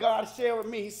 and God shared with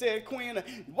me, he said, Quinn,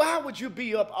 why would you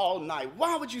be up all night?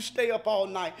 Why would you stay up all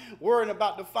night worrying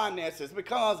about the finances?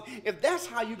 Because if that's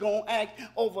how you're going to act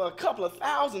over a couple of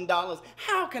 $1,000s,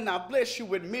 how can I bless you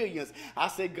with millions? I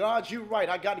said, God, you're right.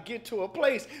 I got to get to a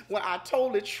place where I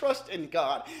totally trust in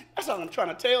God. That's what I'm trying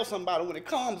to tell somebody when it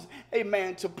comes,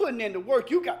 amen, to putting in the work.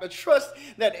 You got to trust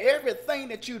that everything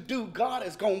that you do, God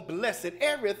is going to bless it.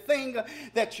 Everything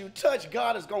that you touch,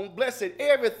 God is going to bless it.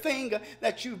 Everything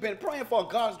that you've been praying for,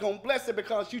 God is going to bless it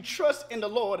because you trust in the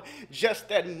Lord just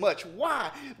that much.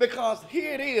 Why? Because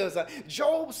here it is.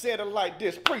 Job said it like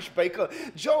this. Preach, Baker.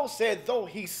 Job said, though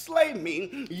he slay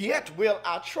me, yet will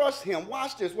I trust him.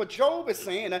 Watch this. What Job is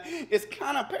saying is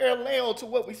kind of parallel to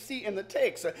what we see in the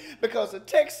text, because the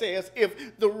text says,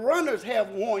 if the runners have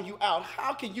worn you out,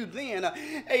 how can you then,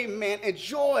 amen,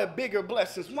 enjoy bigger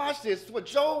blessings? Watch this. What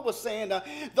Job was saying,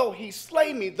 though he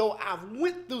slay me, though I've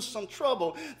went through some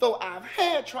trouble, though I've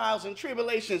had trials and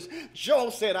tribulations,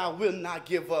 Job said, I will not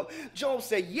give up. Job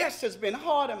said, yes, it's been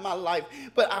hard in my life,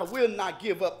 but I will not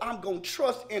give up. I'm going to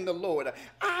trust in the Lord.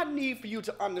 I need for you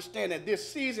to understand that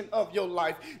this season of your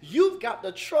life, you've got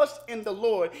to trust in the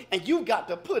Lord, and you've got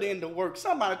to put in the work.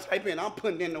 Somebody type in, I'm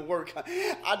putting in the work.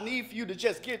 I need for you to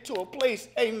just get to a place,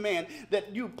 amen,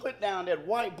 that you put down that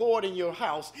whiteboard in your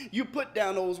house. You put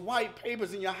down those white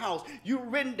papers in your house. You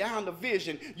written down the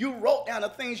vision. You wrote down the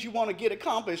things you want to get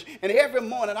accomplished. And every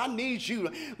morning, I need you,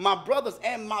 my brothers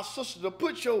and my sisters, to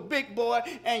put your big boy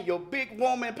and your big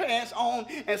woman pants on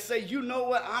and say, you know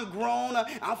what, I'm grown.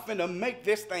 I'm finna make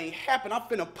this thing happen. I'm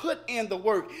finna put in the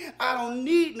work. I don't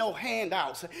need no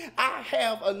handouts. I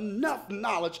have enough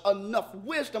knowledge, enough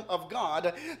wisdom of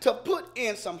God to put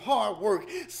in some hard work.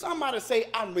 Somebody say,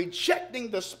 I'm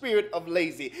rejecting the spirit of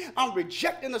lazy. I'm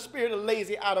rejecting the spirit of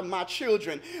lazy out of my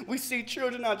children. We see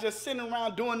children are just sitting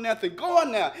around doing nothing. Go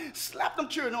in there, slap them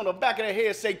children on the back of their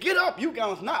head, say, get up, you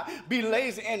guys not be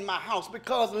lazy in my house,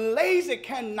 because lazy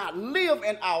cannot live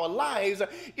in our lives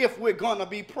if we're going to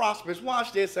be prosperous.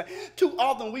 Watch this. Too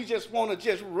often we just want to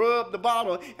just rub the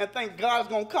bottle and think God's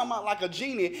going to come out like a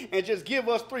genie and just give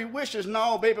us 3 wishes.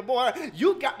 No, baby boy,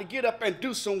 you got to get up and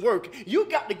do some work. You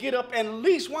got to get up and at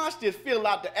least, watch this, fill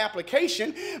out the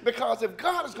application, because if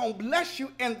God is going to bless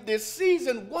you in this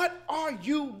season, what are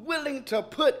you willing to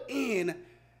put in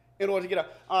order to get out?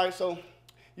 All right, so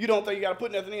you don't think you got to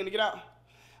put nothing in to get out?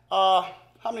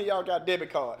 How many of y'all got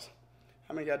debit cards?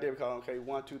 How many got debit cards? Okay,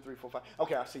 1, 2, 3, 4, 5.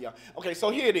 Okay, I see y'all. Okay, so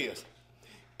here it is.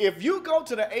 If you go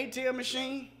to the ATM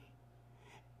machine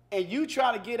and you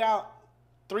try to get out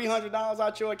 $300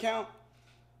 out your account,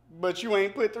 but you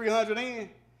ain't put $300 in,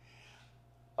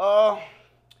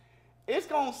 it's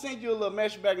going to send you a little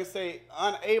message back and say,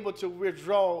 unable to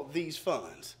withdraw these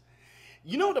funds.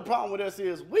 You know what the problem with us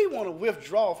is? We want to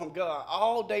withdraw from God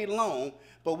all day long,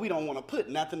 but we don't want to put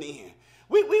nothing in.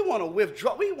 We want to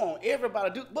withdraw. We want everybody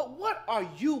to do, but what are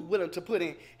you willing to put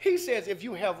in? He says, if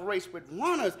you have raced with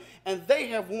runners and they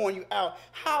have worn you out,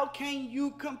 how can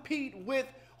you compete with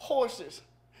horses?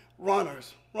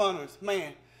 Runners,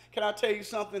 man. Can I tell you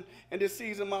something? In this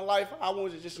season of my life, I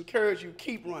want to just encourage you,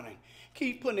 keep running.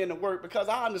 Keep putting in the work, because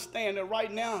I understand that right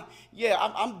now, yeah,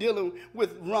 I'm dealing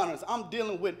with runners. I'm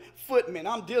dealing with footmen.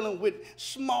 I'm dealing with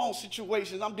small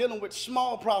situations. I'm dealing with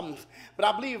small problems. But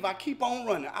I believe if I keep on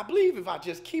running, I believe if I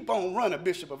just keep on running,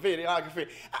 Bishop of Videography,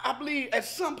 I believe at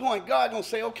some point God going to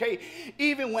say, okay,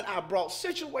 even when I brought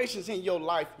situations in your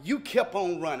life, you kept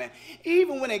on running.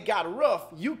 Even when it got rough,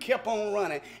 you kept on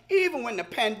running. Even when the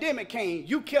pandemic came,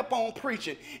 you kept on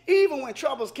preaching. Even when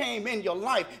troubles came in your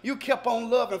life, you kept on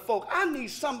loving folk. I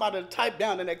need somebody to type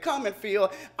down in that comment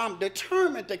field, I'm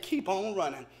determined to keep on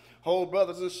running. Oh,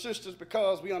 brothers and sisters,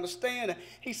 because we understand,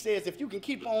 he says, if you can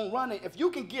keep on running, if you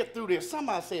can get through this,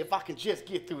 somebody say, if I can just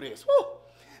get through this. Woo!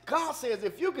 God says,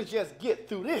 if you can just get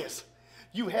through this,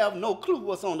 You have no clue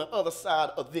what's on the other side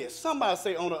of this. Somebody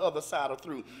say on the other side of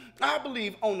through. I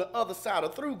believe on the other side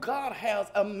of through, God has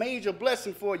a major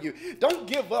blessing for you. Don't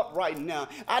give up right now.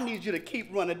 I need you to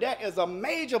keep running. There is a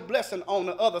major blessing on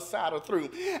the other side of through.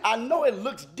 I know it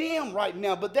looks dim right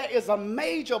now, but there is a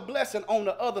major blessing on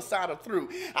the other side of through.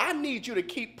 I need you to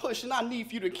keep pushing. I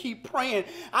need you to keep praying.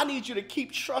 I need you to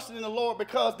keep trusting in the Lord,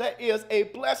 because there is a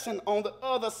blessing on the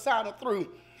other side of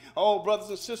through. Oh, brothers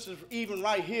and sisters, even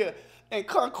right here in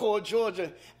Concord,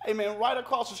 Georgia, amen, right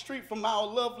across the street from our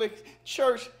lovely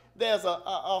church, there's a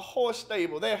horse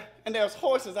stable there, and there's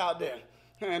horses out there,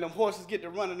 and the horses get to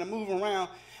running and moving around.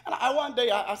 And one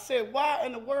day I said, why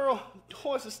in the world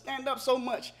horses stand up so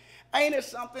much? Ain't it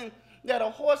something that a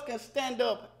horse can stand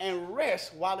up and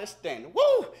rest while it's standing?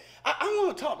 Woo! I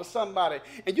want to talk to somebody,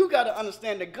 and you got to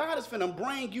understand that God is going to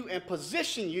bring you and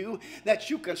position you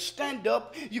that you can stand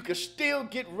up, you can still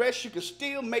get rest, you can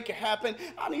still make it happen.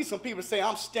 I need some people to say,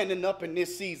 I'm standing up in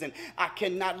this season. I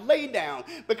cannot lay down,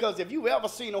 because if you ever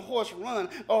seen a horse run,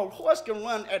 a horse can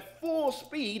run at full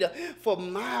speed for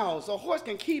miles. A horse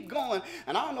can keep going,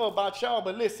 and I don't know about y'all,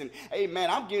 but listen, amen,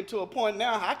 I'm getting to a point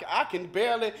now I can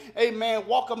barely, amen,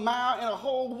 walk a mile in a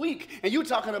whole week, and you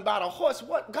talking about a horse.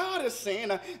 What God is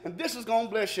saying, and this is going to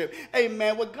bless you.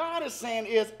 Amen. What God is saying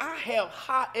is, I have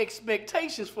high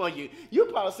expectations for you. You're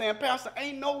probably saying, Pastor,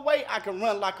 ain't no way I can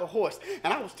run like a horse.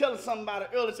 And I was telling somebody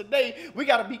earlier today, we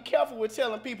got to be careful with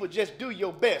telling people just do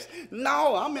your best.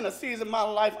 No, I'm in a season of my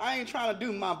life, I ain't trying to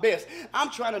do my best. I'm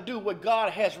trying to do what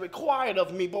God has required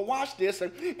of me. But watch this.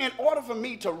 In order for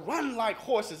me to run like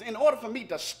horses, in order for me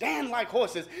to stand like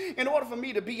horses, in order for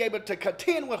me to be able to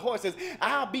contend with horses,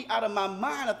 I'll be out of my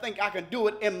mind to think I can do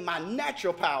it in my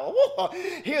natural power. Woo!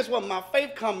 Here's where my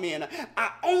faith come in.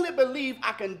 I only believe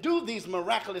I can do these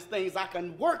miraculous things. I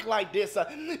can work like this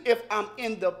if I'm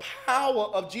in the power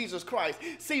of Jesus Christ.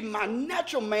 See, my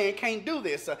natural man can't do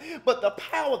this, but the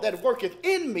power that worketh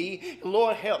in me,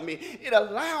 Lord help me, it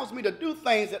allows me to do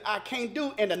things that I can't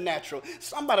do in the natural.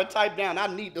 Somebody type down, I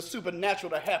need the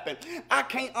supernatural to happen. I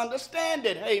can't understand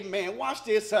it. Amen. Watch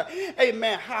this.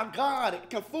 Amen. How God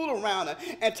can fool around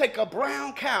and take a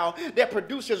brown cow that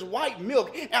produces white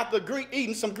milk after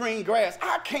eating some green grass.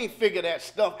 I can't figure that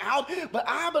stuff out, but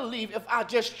I believe if I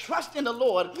just trust in the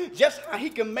Lord, just how he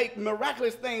can make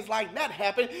miraculous things like that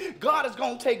happen, God is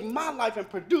going to take my life and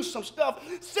produce some stuff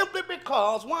simply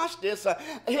because, watch this,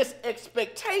 his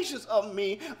expectations of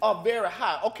me are very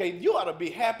high. Okay, you ought to be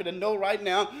happy to know right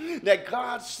now that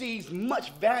God sees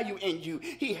much value in you.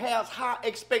 He has high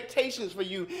expectations for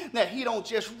you, that he don't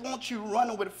just want you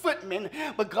running with footmen,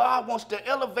 but God wants to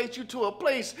elevate you to a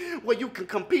place where you can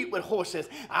compete with horses.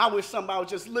 I wish somebody would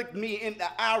just look me in the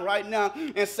eye right now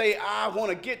and say, I want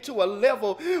to get to a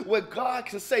level where God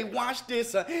can say, watch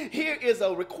this, here is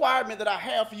a requirement that I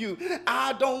have for you.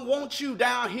 I don't want you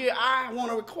down here. I want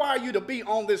to require you to be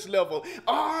on this level.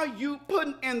 Are you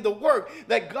putting in the work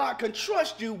that God can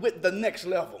trust you with the next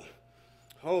level?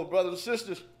 Oh, brothers and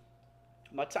sisters,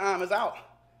 my time is out.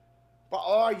 But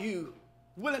are you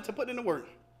willing to put in the work?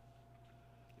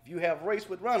 If you have raced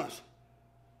with runners,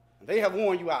 and they have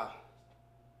worn you out,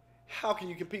 how can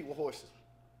you compete with horses?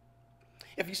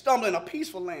 If you stumble in a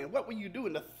peaceful land, what will you do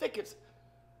in the thickets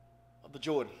of the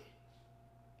Jordan?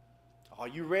 Are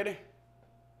you ready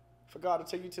for God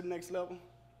to take you to the next level?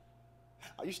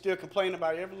 Are you still complaining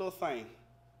about every little thing,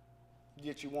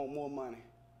 yet you want more money?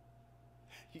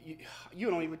 You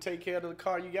don't even take care of the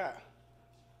car you got,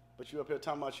 but you up here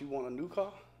talking about you want a new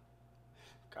car?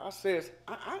 God says,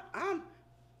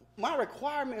 my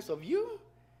requirements of you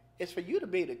is for you to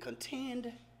be able to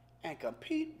contend and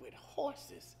compete with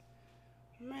horses.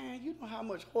 Man, you know how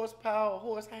much horsepower a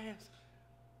horse has?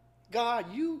 God,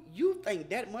 you think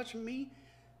that much of me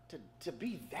to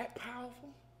be that powerful?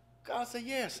 God said,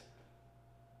 yes,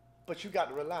 but you got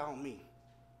to rely on me.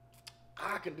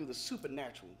 I can do the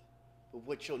supernatural with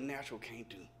what your natural can't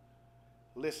do.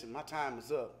 Listen, my time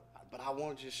is up, but I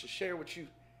want to just share with you,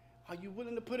 are you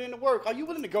willing to put in the work? Are you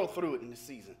willing to go through it in this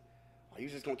season? Are you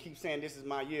just going to keep saying this is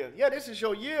my year? Yeah, this is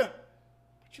your year,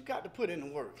 but you got to put in the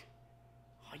work.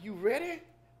 Are you ready?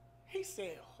 He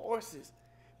said horses.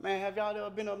 Man, have y'all ever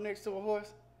been up next to a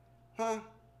horse? Huh?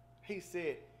 He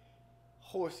said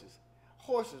horses.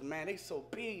 Horses, man, they so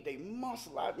big, they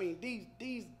muscle. I mean,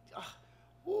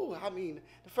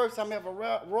 the first time I ever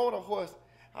rode a horse,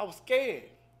 I was scared.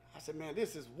 I said, man,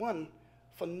 this is one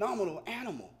phenomenal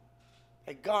animal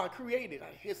that God created.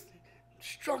 Like his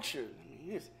structure,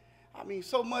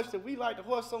 so much that we like the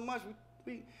horse so much,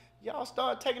 y'all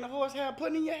start taking the horse hair,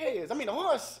 putting in your heads. The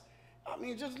horse,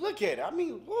 just look at it.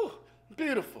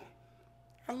 Beautiful.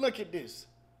 And look at this.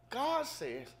 God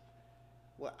says,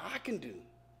 what I can do,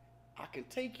 I can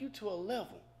take you to a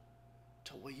level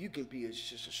to where you can be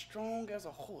just as strong as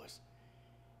a horse.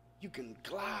 You can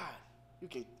glide. You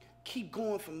can keep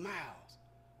going for miles.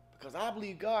 Because I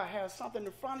believe God has something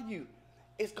in front of you.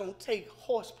 It's going to take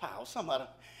horsepower. Somebody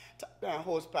talk down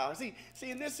horsepower. See,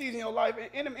 in this season of your life,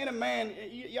 in a man,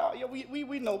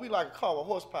 we know we like a car with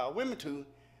horsepower. Women too,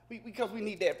 because we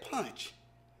need that punch.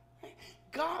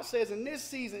 God says in this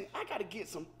season, I got to get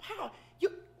some power.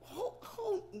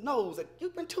 Who knows that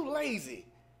you've been too lazy?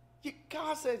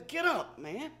 God says, get up,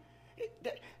 man.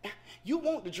 You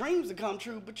want the dreams to come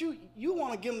true, but you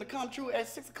want to get them to come true at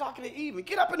 6 o'clock in the evening.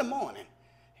 Get up in the morning.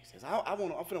 He says, I'm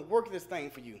going to work this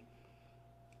thing for you.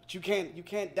 But you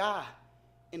can't die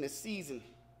in the season.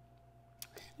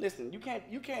 Listen, you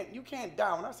can't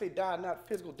die. When I say die, not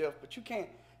physical death, but you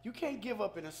can't give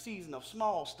up in a season of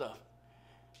small stuff.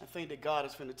 I think that God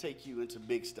is going to take you into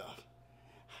big stuff.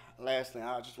 Last thing,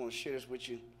 I just want to share this with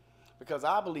you, because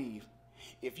I believe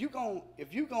if you're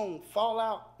gonna fall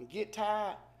out and get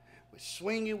tired with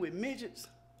swinging with midgets,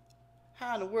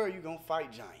 how in the world are you gonna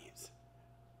fight giants?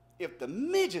 If the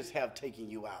midgets have taken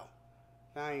you out,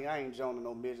 I ain't joining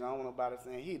no midget. I don't want nobody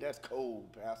saying, that's cold,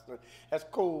 Pastor. That's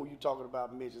cold, you talking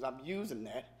about midgets. I'm using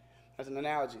that as an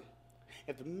analogy.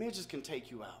 If the midgets can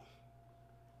take you out,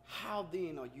 how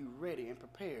then are you ready and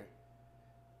prepared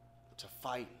to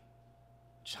fight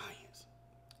giants?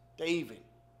 David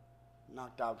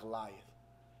knocked out Goliath.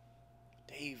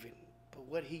 David, but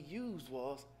what he used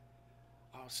was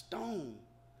a stone.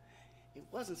 It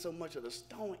wasn't so much of the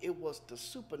stone, it was the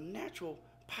supernatural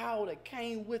power that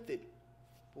came with it.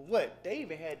 But what?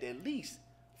 David had to at least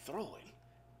throw it.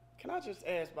 Can I just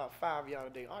ask about 5 of y'all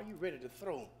today, are you ready to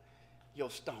throw your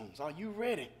stones? Are you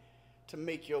ready to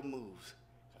make your moves?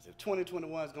 Because if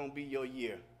 2021 is going to be your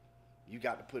year, you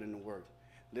got to put in the work.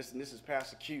 Listen, this is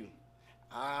Pastor Q.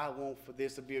 I want for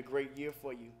this to be a great year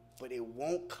for you, but it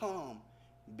won't come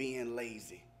being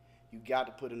lazy. You got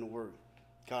to put in the work.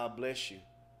 God bless you.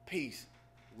 Peace.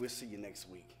 We'll see you next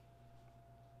week.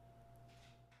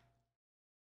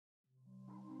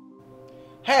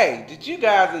 Hey, did you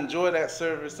guys enjoy that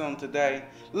service on today?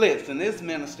 Listen, it's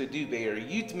Minister Dewberry,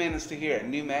 youth minister here at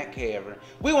New Mac Calvary.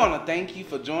 We want to thank you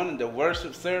for joining the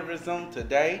worship service on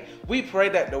today. We pray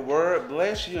that the word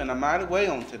bless you in a mighty way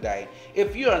on today.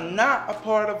 If you are not a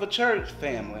part of a church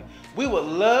family, we would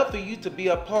love for you to be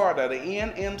a part of the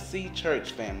NMC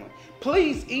church family.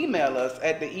 Please email us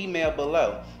at the email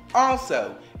below.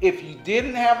 Also, if you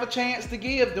didn't have a chance to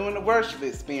give during the worship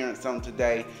experience on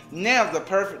today, now's the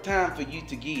perfect time for you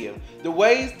to give. The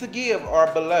ways to give are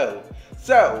below.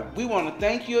 So, we want to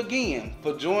thank you again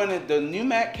for joining the New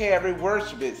Mac Calvary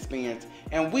worship experience,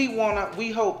 and we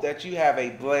hope that you have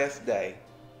a blessed day.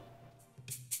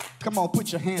 Come on,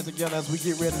 put your hands together as we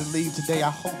get ready to leave today. I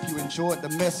hope you enjoyed the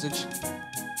message.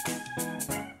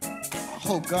 I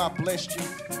hope God blessed you.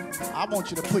 I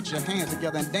want you to put your hands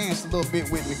together and dance a little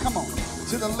bit with me. Come on.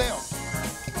 To the left.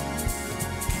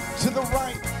 To the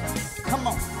right. Come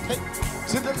on. Hey.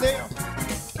 To the left.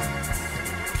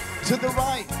 To the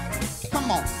right.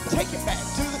 Come on. Take it back.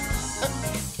 To the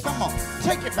come on.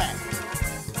 Take it back.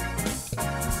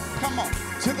 Come on.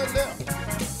 To the left.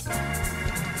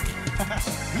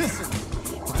 Listen.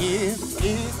 If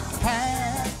it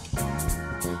had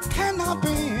not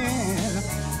been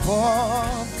for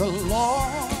the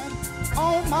Lord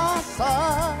on my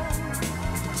side,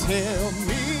 tell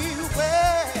me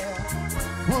where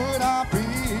would I be?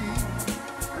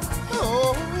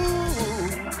 Oh,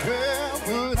 where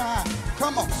would I?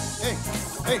 Come on, hey,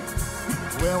 hey,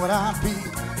 where would I be?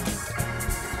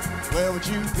 Where would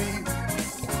you be?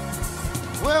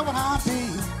 Where would I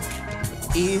be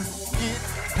if it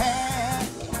had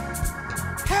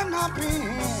not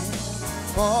been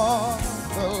for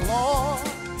the Lord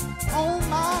on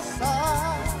my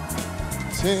side?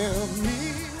 Tell me